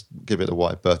book. Just give it a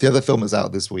wide berth. The other film that's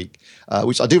out this week,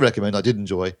 which I do recommend, I did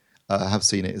enjoy, I have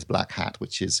seen it, is Black Hat,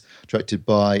 which is directed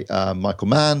by Michael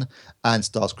Mann and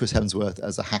stars Chris Hemsworth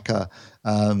as a hacker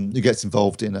who gets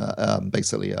involved in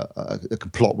basically a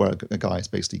complot where a guy is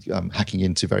basically hacking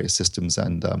into various systems,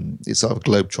 and it's sort of a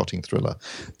globe-trotting thriller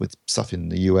with stuff in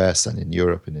the US and in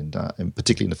Europe and in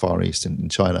particularly in the Far East and in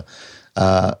China.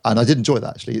 And I did enjoy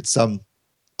that, actually. It's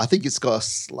I think it's got a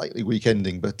slightly weak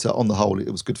ending, but on the whole,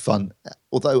 it was good fun.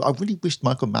 Although I really wished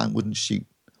Michael Mann wouldn't shoot.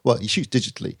 Well, he shoots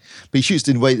digitally, but he shoots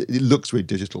in a way that it looks really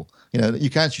digital. You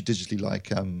can shoot digitally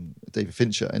like David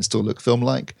Fincher and still look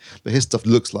film-like, but his stuff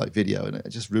looks like video, and it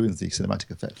just ruins the cinematic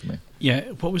effect for me. Yeah,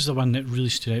 what was the one that really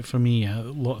stood out for me? A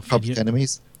lot of Public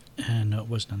Enemies? No, it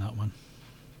wasn't in that one.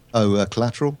 Oh,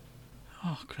 Collateral?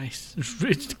 Oh, Christ.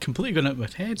 It's completely gone out of my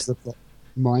head.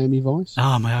 Miami Vice?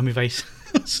 Ah, Miami Vice.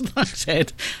 That's what I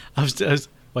said. I was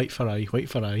wait for I.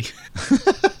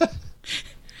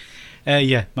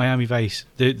 Miami Vice,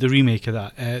 the remake of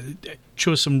that. It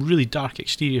shows some really dark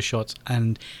exterior shots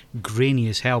and grainy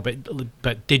as hell,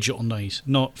 but digital noise,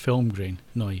 not film grain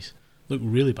noise. Look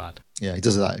really bad. Yeah, he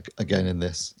does that again in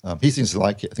this. He seems to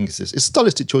like it. I think it's a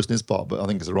stylistic choice in his part, but I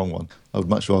think it's the wrong one. I would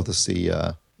much rather see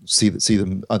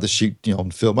them either shoot on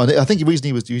film. I think the reason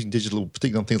he was using digital,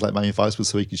 particularly on things like Miami Vice, was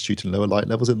so he could shoot in lower light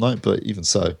levels at night. But even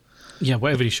so. Yeah,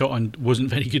 whatever he shot on wasn't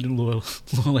very good in low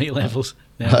light levels.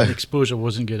 The exposure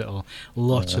wasn't good at all.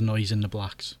 Lots of noise in the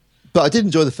blacks. But I did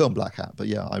enjoy the film Black Hat. But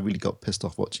yeah, I really got pissed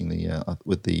off watching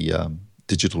with the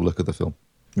digital look of the film.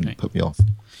 It put me off.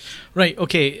 Right,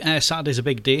 okay. Saturday's a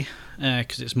big day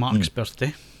because it's Mark's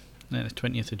birthday, the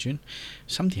 20th of June.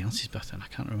 Somebody else's birthday, and I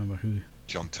can't remember who.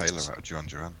 John Taylor out of Duran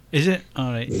Duran. Is it?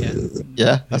 All right, yeah.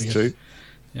 Yeah, that's true.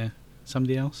 Yeah.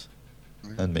 Somebody else?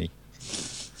 And me.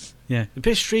 Yeah, a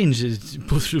bit strange is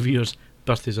both reviewers'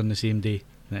 birthdays on the same day.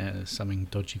 Something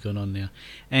dodgy going on there.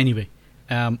 Anyway,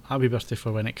 happy birthday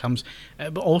for when it comes.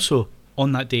 But also,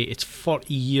 on that day, it's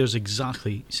 40 years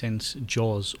exactly since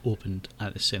Jaws opened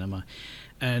at the cinema.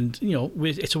 And,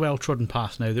 it's a well-trodden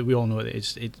path now that we all know that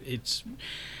it's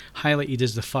highlighted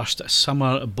as the first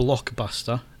summer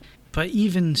blockbuster. But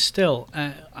even still,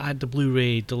 I had the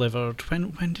Blu-ray delivered.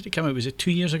 When did it come out? Was it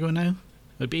 2 years ago now? It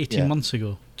would be 18 months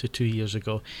ago to 2 years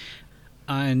ago.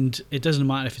 And it doesn't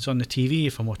matter if it's on the TV,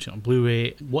 if I'm watching it on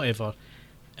Blu-ray, whatever.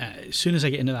 As soon as I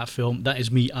get into that film, that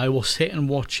is me. I will sit and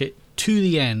watch it to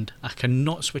the end. I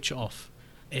cannot switch it off.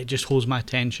 It just holds my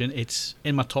attention. It's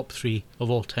in my top 3 of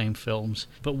all-time films.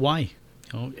 But why?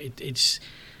 It's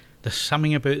there's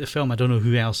something about the film. I don't know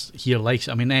who else here likes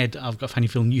it. I mean, Ed, I've got a funny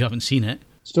feeling you haven't seen it.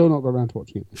 Still not got around to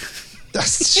watching it.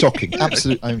 That's shocking.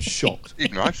 Absolutely, I'm shocked.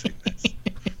 Even I've seen this.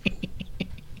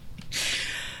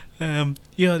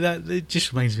 That it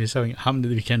just reminds me of something that happened at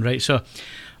the weekend, right? So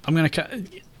I'm going to,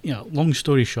 long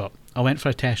story short, I went for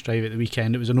a test drive at the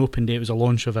weekend. It was an open day. It was a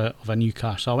launch of a new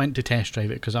car. So I went to test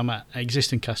drive it because I'm an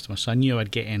existing customer. So I knew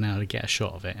I'd get in and I'd get a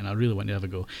shot of it, and I really wanted to have a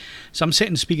go. So I'm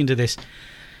sitting speaking to this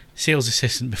sales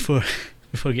assistant before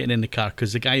getting in the car,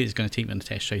 because the guy that's going to take me on the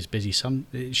test drive is busy.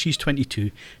 She's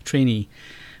 22, trainee,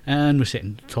 and we're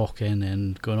sitting talking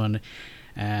and going on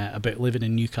about living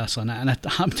in Newcastle, and I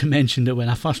happened to mention that when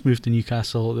I first moved to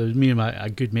Newcastle, there was me and a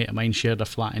good mate of mine shared a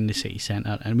flat in the city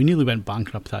centre, and we nearly went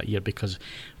bankrupt that year because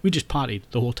we just partied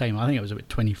the whole time. I think I was about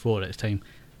 24 at the time.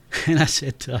 And I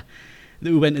said to her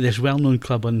that we went to this well-known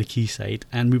club on the quayside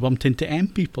and we bumped into M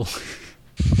people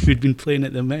who'd been playing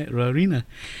at the Metro Arena,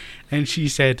 and she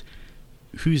said,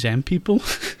 "Who's M people?"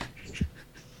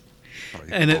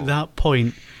 And at that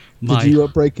point, did you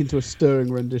break into a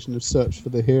stirring rendition of Search for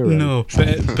the Hero? No, but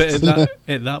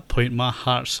at that point, my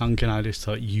heart sunk, and I just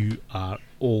thought, you are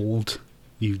old.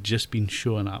 You've just been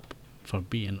showing up for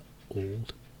being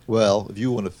old. Well, if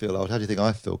you want to feel old, how do you think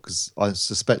I feel? Because I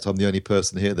suspect I'm the only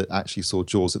person here that actually saw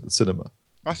Jaws at the cinema.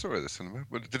 I saw it at the cinema.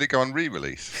 Did it go on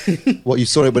re-release? What, you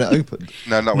saw it when it opened?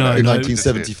 No, not when No, it In opened.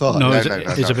 no. 1975? No, No, it's, no,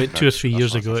 it's no, about no. 2 or 3 That's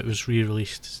years what I ago thought. it was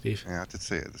re-released, Steve. Yeah, I did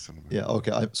see it at the cinema. Yeah,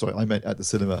 okay. I meant at the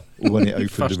cinema when it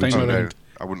opened First time Oh, originally no, around.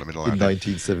 I wouldn't have been in allowed.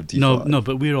 1975. No,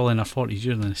 but we're all in our 40s,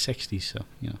 you're in the 60s, so,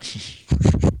 you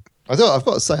know. I've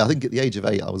got to say, I think at the age of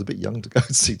 8, I was a bit young to go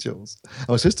and see Jaws. And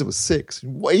my sister was 6,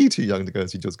 way too young to go and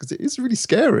see Jaws because it's really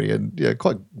scary and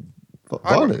quite I went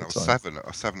violent. when I at was times.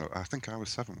 7. I think I was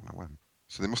 7 when I went.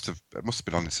 So it must have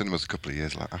been on in cinemas a couple of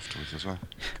years afterwards as well.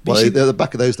 Well, You see- the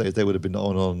back of those days, they would have been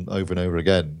on over and over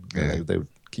again. Yeah. They would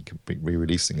keep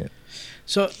re-releasing it.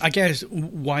 So I guess,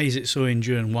 why is it so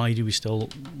enduring? Why do we still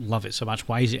love it so much?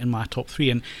 Why is it in my top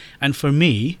 3? And for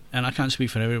me, and I can't speak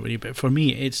for everybody, but for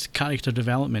me, it's character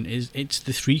development. It's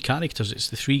the 3 characters. It's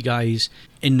the 3 guys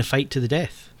in the fight to the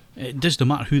death. It doesn't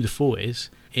matter who the foe is.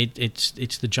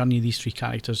 It's the journey of these 3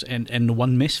 characters and the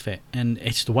one misfit. And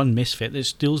it's the one misfit that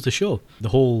steals the show. The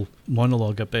whole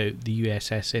monologue about the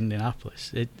USS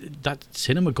Indianapolis, that's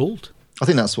cinema gold. I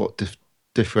think that's what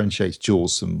differentiates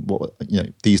Jaws from what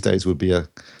these days would be a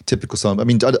typical summer. I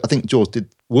mean, I think Jaws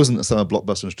wasn't a summer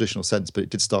blockbuster in a traditional sense, but it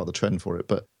did start the trend for it.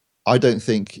 But I don't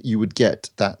think you would get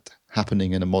that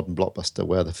happening in a modern blockbuster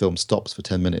where the film stops for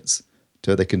 10 minutes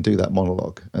so they can do that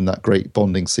monologue and that great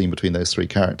bonding scene between those 3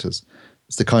 characters.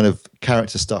 It's the kind of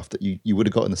character stuff that you would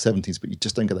have got in the 70s, but you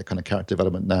just don't get that kind of character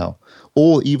development now.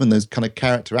 Or even those kind of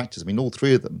character actors. I mean, all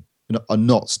 3 of them are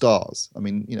not stars. I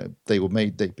mean, they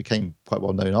became quite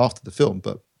well known after the film,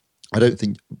 but I don't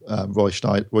think Roy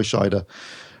Scheider,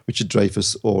 Richard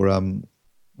Dreyfuss, or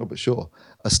Robert Shaw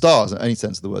are stars in any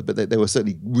sense of the word, but they were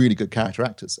certainly really good character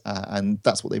actors, and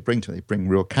that's what they bring to it. They bring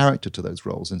real character to those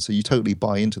roles, and so you totally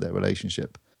buy into their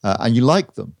relationship, and you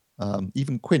like them.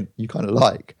 Even Quint, you kind of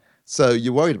like. So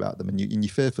you're worried about them and you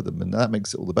fear for them, and that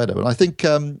makes it all the better. And I think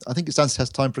it stands the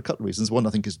test of time for a couple of reasons. One,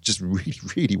 I think it's just really,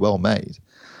 really well made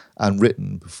and written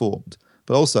and performed.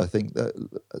 But also I think that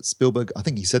Spielberg, I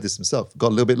think he said this himself, got a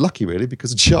little bit lucky really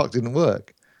because the shark didn't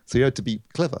work. So you had to be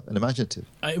clever and imaginative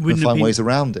and find ways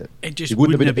around it. It just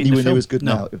wouldn't have been anywhere the near as film. good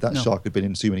now if that shark had been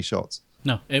in too many shots.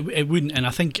 No, it wouldn't. And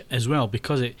I think as well,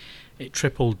 because it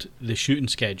tripled the shooting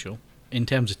schedule in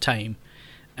terms of time,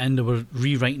 and they were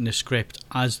rewriting the script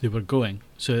as they were going.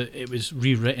 So it was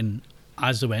rewritten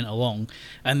as they went along,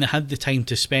 and they had the time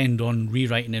to spend on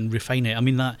rewriting and refining it. I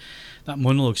mean, that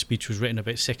monologue speech was written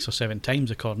about 6 or 7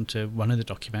 times, according to one of the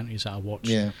documentaries that I watched.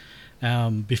 Yeah.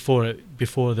 Before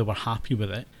they were happy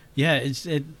with it. Yeah,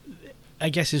 I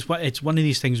guess it's one of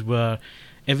these things where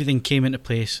everything came into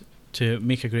place to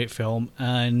make a great film,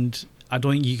 and I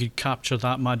don't think you could capture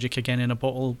that magic again in a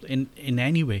bottle in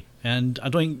any way. And I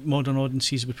don't think modern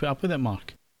audiences would put up with it,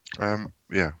 Mark.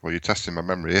 Yeah, well, you're testing my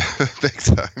memory big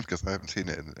time because I haven't seen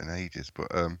it in ages.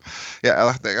 But yeah,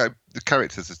 I think the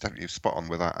characters is definitely spot on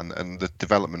with that, and the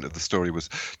development of the story there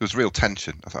was real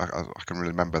tension. I can really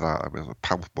remember that. It was a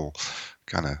palpable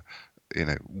kind of,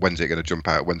 when's it going to jump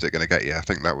out? When's it going to get you? I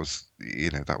think that was,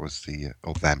 that was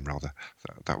or them rather.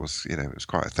 That was, it was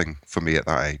quite a thing for me at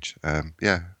that age.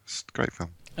 Yeah, it's a great film.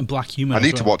 And black humour. I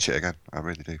need to watch it again. I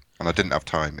really do. And I didn't have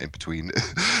time in between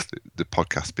the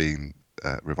podcast being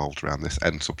revolved around this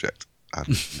end subject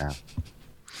and now.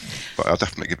 But I'll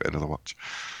definitely give it another watch.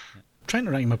 I'm trying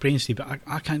to rack my brain, Steve, but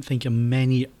I can't think of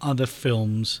many other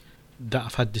films that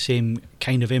have had the same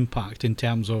kind of impact in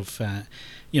terms of,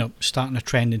 starting a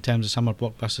trend in terms of summer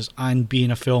blockbusters and being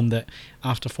a film that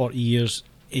after 40 years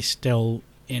is still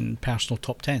in personal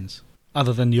top 10s.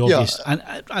 Other than the obvious, and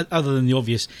other than the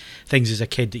obvious things as a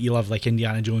kid that you love, like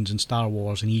Indiana Jones and Star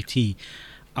Wars and E.T.,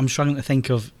 I'm struggling to think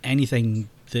of anything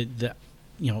that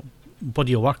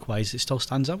body of work wise that still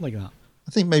stands out like that.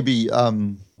 I think maybe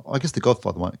I guess The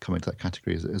Godfather might come into that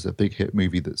category as a big hit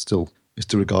movie that still is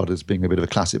still regarded as being a bit of a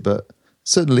classic. But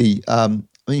certainly, I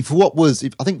mean, for what was,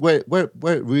 I think where it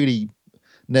really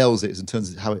nails it is in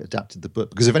terms of how it adapted the book.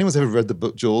 Because if anyone's ever read the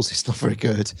book Jaws, it's not very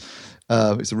good.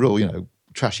 It's a real,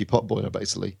 trashy potboiler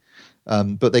basically.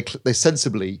 But they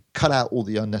sensibly cut out all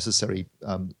the unnecessary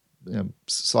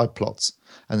side plots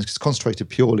and just concentrated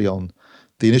purely on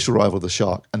the initial arrival of the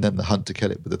shark and then the hunt to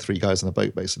kill it with the 3 guys on the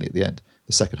boat basically at the end,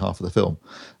 the second half of the film.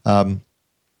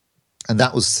 And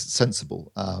that was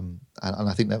sensible. And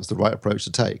I think that was the right approach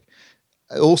to take.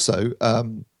 Also,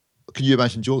 can you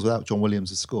imagine Jaws without John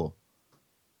Williams' score?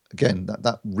 Again,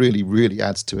 that really, really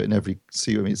adds to it in every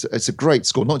scene. I mean, it's a great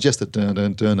score, not just the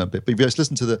dun-dun-dun bit, but if you just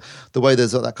listen to the way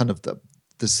there's that kind of,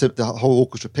 the whole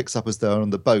orchestra picks up as they're on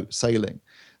the boat sailing.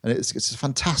 And it's a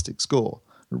fantastic score.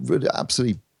 It really,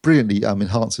 absolutely brilliantly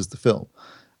enhances the film.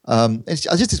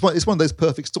 It's one of those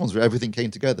perfect storms where everything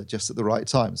came together just at the right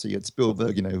time. So you had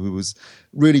Spielberg, who was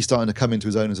really starting to come into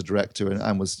his own as a director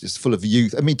and was just full of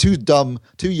youth. I mean, too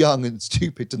young and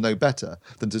stupid to know better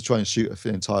than to try and shoot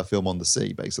an entire film on the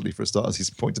sea, basically, for a start, as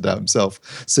he's pointed out himself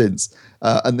since.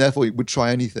 And therefore, he would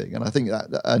try anything. And I think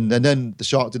that, and then the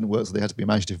shark didn't work, so they had to be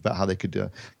imaginative about how they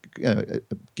could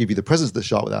give you the presence of the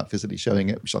shark without physically showing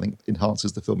it, which I think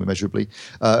enhances the film immeasurably.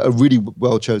 A really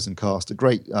well chosen cast,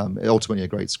 ultimately a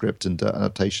great script and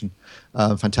adaptation,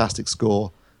 fantastic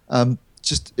score.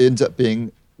 Just ends up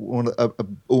being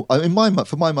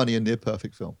for my money, a near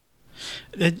perfect film.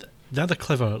 The other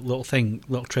clever little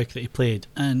trick that he played,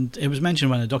 and it was mentioned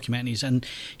in one of the documentaries, and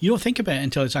you don't think about it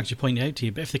until it's actually pointed out to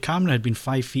you, but if the camera had been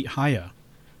 5 feet higher,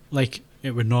 like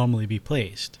it would normally be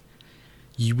placed,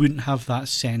 you wouldn't have that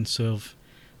sense of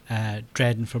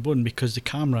dread and foreboding, because the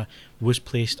camera was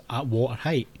placed at water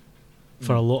height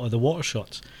for a lot of the water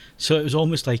shots. So it was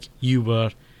almost like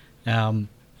you're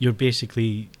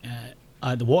basically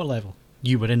at the water level.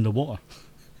 You were in the water.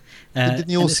 Didn't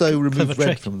he also remove red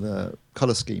trick from the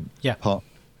colour scheme? Yeah. Apart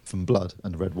from blood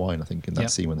and red wine, I think, in that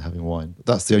scene when they're having wine. But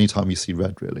that's the only time you see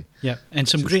red, really. Yeah, and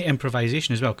some great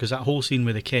improvisation as well, because that whole scene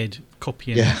with the kid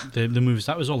copying the moves,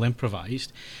 that was all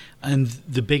improvised. And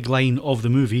the big line of the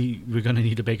movie, "We're going to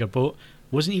need a bigger boat,"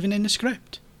 wasn't even in the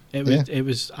script. It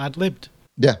was ad-libbed.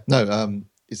 Yeah, no,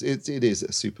 it is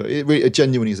a super. It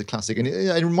genuinely is a classic, and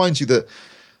it reminds you that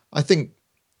I think,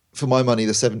 for my money,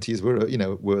 the 70s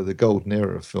were the golden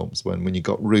era of films when you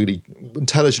got really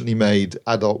intelligently made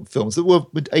adult films that were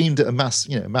aimed at a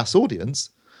mass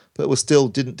audience, but were still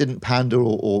didn't pander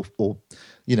or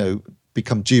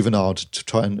become juvenile to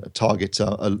try and target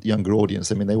a younger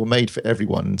audience. I mean, they were made for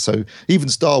everyone. So even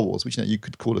Star Wars, which you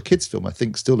could call a kids film, I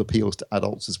think still appeals to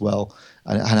adults as well,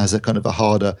 and has a kind of a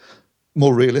harder,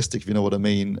 more realistic, if you know what I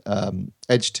mean,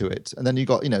 edge to it. And then you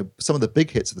got, some of the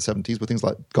big hits of the 70s were things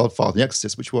like Godfather and The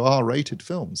Exorcist, which were R-rated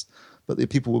films. But the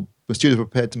studios were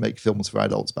prepared to make films for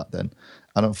adults back then.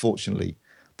 And unfortunately,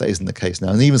 that isn't the case now.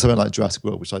 And even something like Jurassic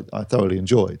World, which I thoroughly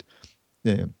enjoyed.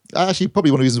 Yeah, actually,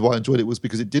 probably one of the reasons why I enjoyed it was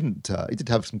because it did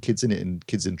have some kids in it and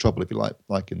kids in trouble, if you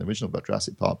like in the original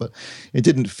Jurassic Park. But it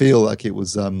didn't feel like it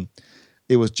was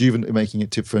making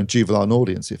it for a juvenile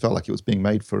audience. It felt like it was being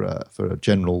made for a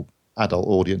general adult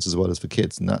audience as well as for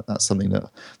kids, and that's something that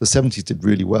the 70s did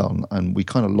really well, and we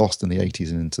kind of lost in the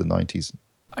 80s and into the 90s.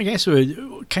 I guess we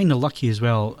were kind of lucky as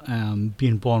well,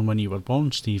 being born when you were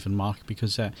born, Steve and Mark,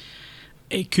 because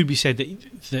it could be said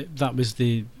that was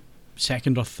the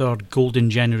second or third golden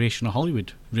generation of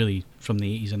Hollywood, really, from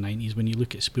the 80s and 90s. When you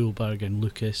look at Spielberg and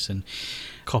Lucas and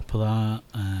Coppola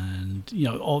and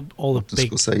all the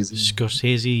big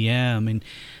Scorsese, yeah, I mean,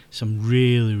 some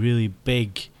really, really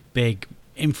big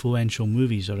influential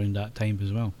movies around that time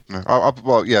as well.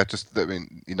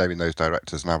 Naming those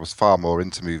directors, and I was far more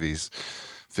into movies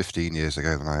 15 years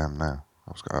ago than I am now.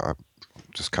 I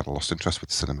just kind of lost interest with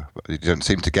cinema, but you don't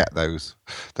seem to get those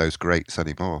greats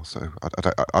anymore. So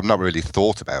I've not really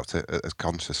thought about it as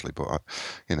consciously, but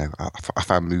I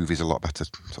found movies a lot better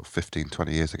sort of 15,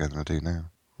 20 years ago than I do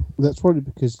now. That's probably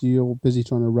because you're busy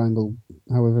trying to wrangle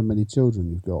however many children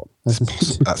you've got.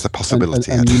 That's a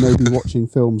possibility. and you may be watching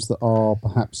films that are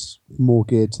perhaps more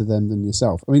geared to them than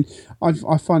yourself. I mean,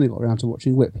 I finally got around to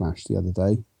watching Whiplash the other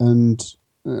day, and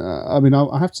I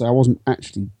have to say I wasn't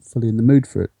actually fully in the mood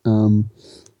for it,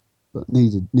 but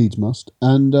needs must.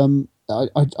 And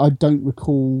I don't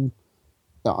recall.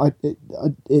 I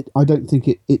don't think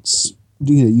it's.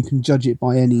 You can judge it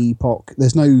by any epoch.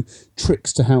 There's no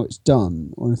tricks to how it's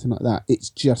done or anything like that.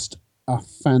 It's just a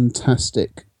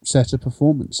fantastic set of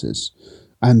performances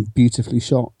and beautifully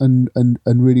shot and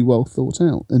really well thought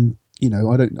out. And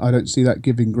I don't see that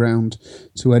giving ground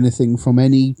to anything from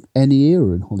any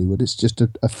era in Hollywood. It's just a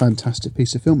fantastic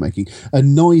piece of filmmaking,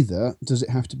 and neither does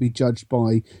it have to be judged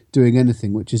by doing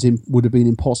anything which would have been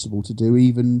impossible to do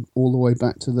even all the way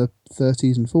back to the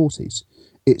 30s and 40s.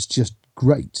 It's just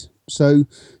great. So,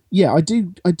 yeah, I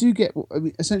do get. I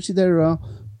mean, essentially, there are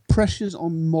pressures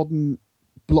on modern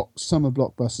summer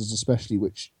blockbusters, especially,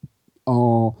 which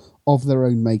are of their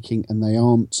own making, and they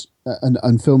aren't.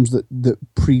 And films that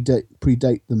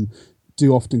predate them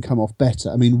do often come off better.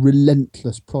 I mean,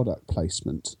 relentless product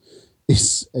placement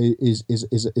is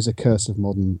a curse of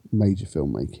modern major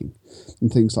filmmaking,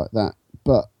 and things like that.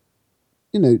 But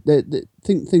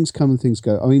things come and things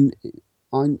go. I mean,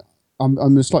 I'm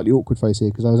in a slightly awkward phase here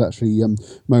because I was actually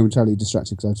momentarily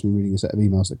distracted because I'd just been reading a set of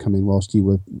emails that come in whilst you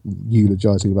were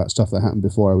eulogising about stuff that happened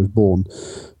before I was born.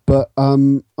 But I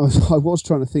was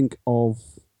trying to think of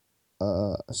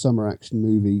a summer action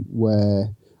movie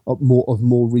where of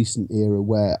more recent era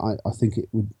where I think it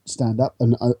would stand up.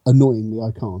 And annoyingly,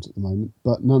 I can't at the moment.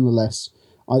 But nonetheless,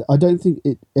 I don't think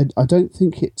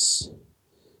it's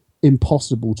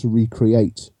impossible to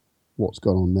recreate what's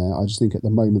gone on there. I just think at the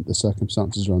moment the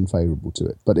circumstances are unfavourable to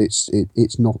it. But it's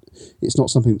not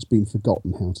something that's been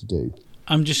forgotten how to do.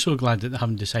 I'm just so glad that they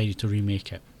haven't decided to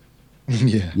remake it.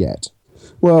 Yeah. Yet.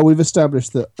 Well, we've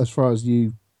established that as far as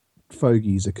you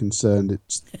fogies are concerned,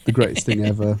 it's the greatest thing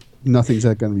ever. Nothing's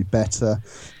ever going to be better.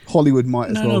 Hollywood might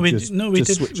as well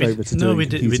just switch over to doing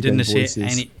computer game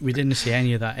voices. We didn't say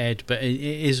any of that, Ed. But it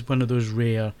is one of those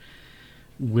rare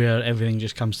where everything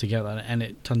just comes together and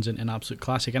it turns into an absolute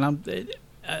classic. And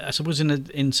I suppose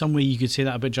in some way you could say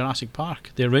that about Jurassic Park,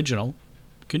 the original.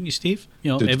 Couldn't you, Steve?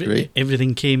 You know,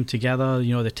 everything came together.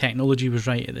 You know, the technology was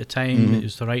right at the time. It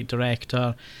was the right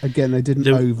director. Again, they didn't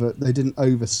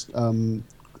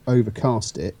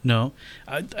overcast it. No,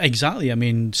 exactly. I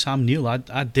mean, Sam Neill.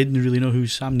 I didn't really know who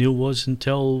Sam Neill was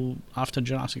until after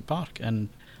Jurassic Park, and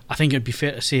I think it'd be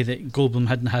fair to say that Goldblum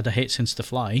hadn't had a hit since The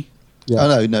Fly. Yeah.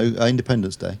 Oh no,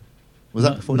 Independence Day. Was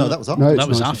that before? No, that was after. No, that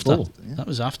was after. Yeah. That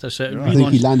was after. So I think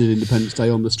he landed Independence Day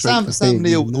on the strength. Sam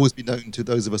Neill would always be known to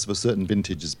those of us of a certain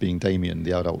vintage as being Damien,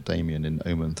 the adult Damien in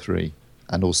Omen 3,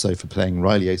 and also for playing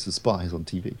Riley Ace of Spies on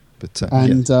TV. But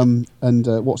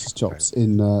what's his chops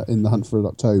in The Hunt for Red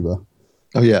October?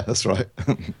 Oh yeah, that's right.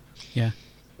 Yeah.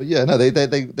 But yeah, no,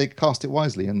 they cast it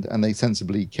wisely and they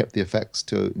sensibly kept the effects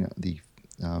to the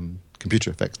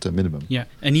computer effects to a minimum. Yeah,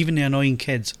 and even the annoying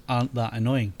kids aren't that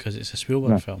annoying because it's a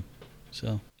Spielberg film.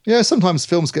 So yeah, sometimes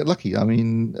films get lucky. I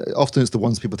mean, often it's the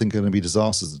ones people think are going to be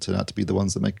disasters that turn out to be the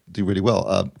ones that do really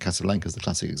well. Casablanca's the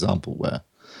classic example where,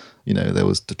 you know, there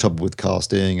was the trouble with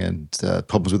casting and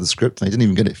problems with the script, and they didn't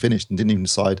even get it finished and didn't even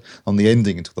decide on the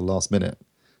ending until the last minute.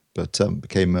 But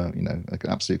became like an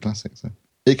absolute classic. So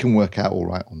it can work out all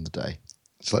right on the day.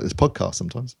 It's like this podcast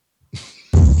sometimes.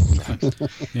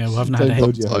 Yeah, we haven't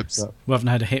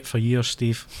had a hit for years,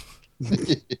 Steve.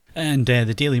 And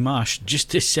the Daily Marsh,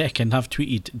 just this second, have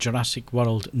tweeted Jurassic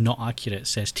World not accurate,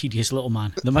 says tedious little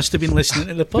man. They must have been listening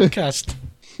to the podcast.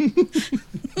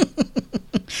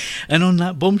 And on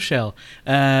that bombshell,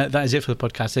 that is it for the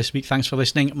podcast this week. Thanks for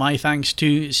listening. My thanks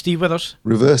to Steve Withers.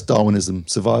 Reverse Darwinism,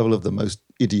 survival of the most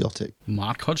idiotic.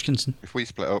 Mark Hodgkinson. If we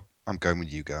split up, I'm going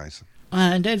with you guys.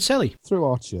 And Ed Selly. Through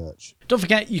our church. Don't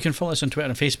forget, you can follow us on Twitter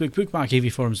and Facebook, bookmark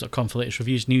avforums.com for latest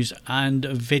reviews, news and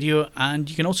video, and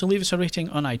you can also leave us a rating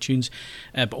on iTunes,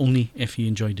 but only if you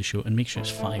enjoyed the show, and make sure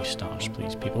it's 5 stars,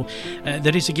 please, people.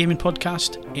 There is a gaming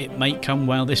podcast. It might come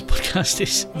while this podcast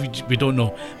is, we don't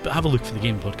know, but have a look for the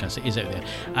gaming podcast. It is out there.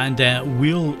 And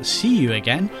we'll see you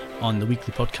again on the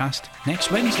weekly podcast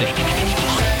next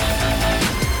Wednesday.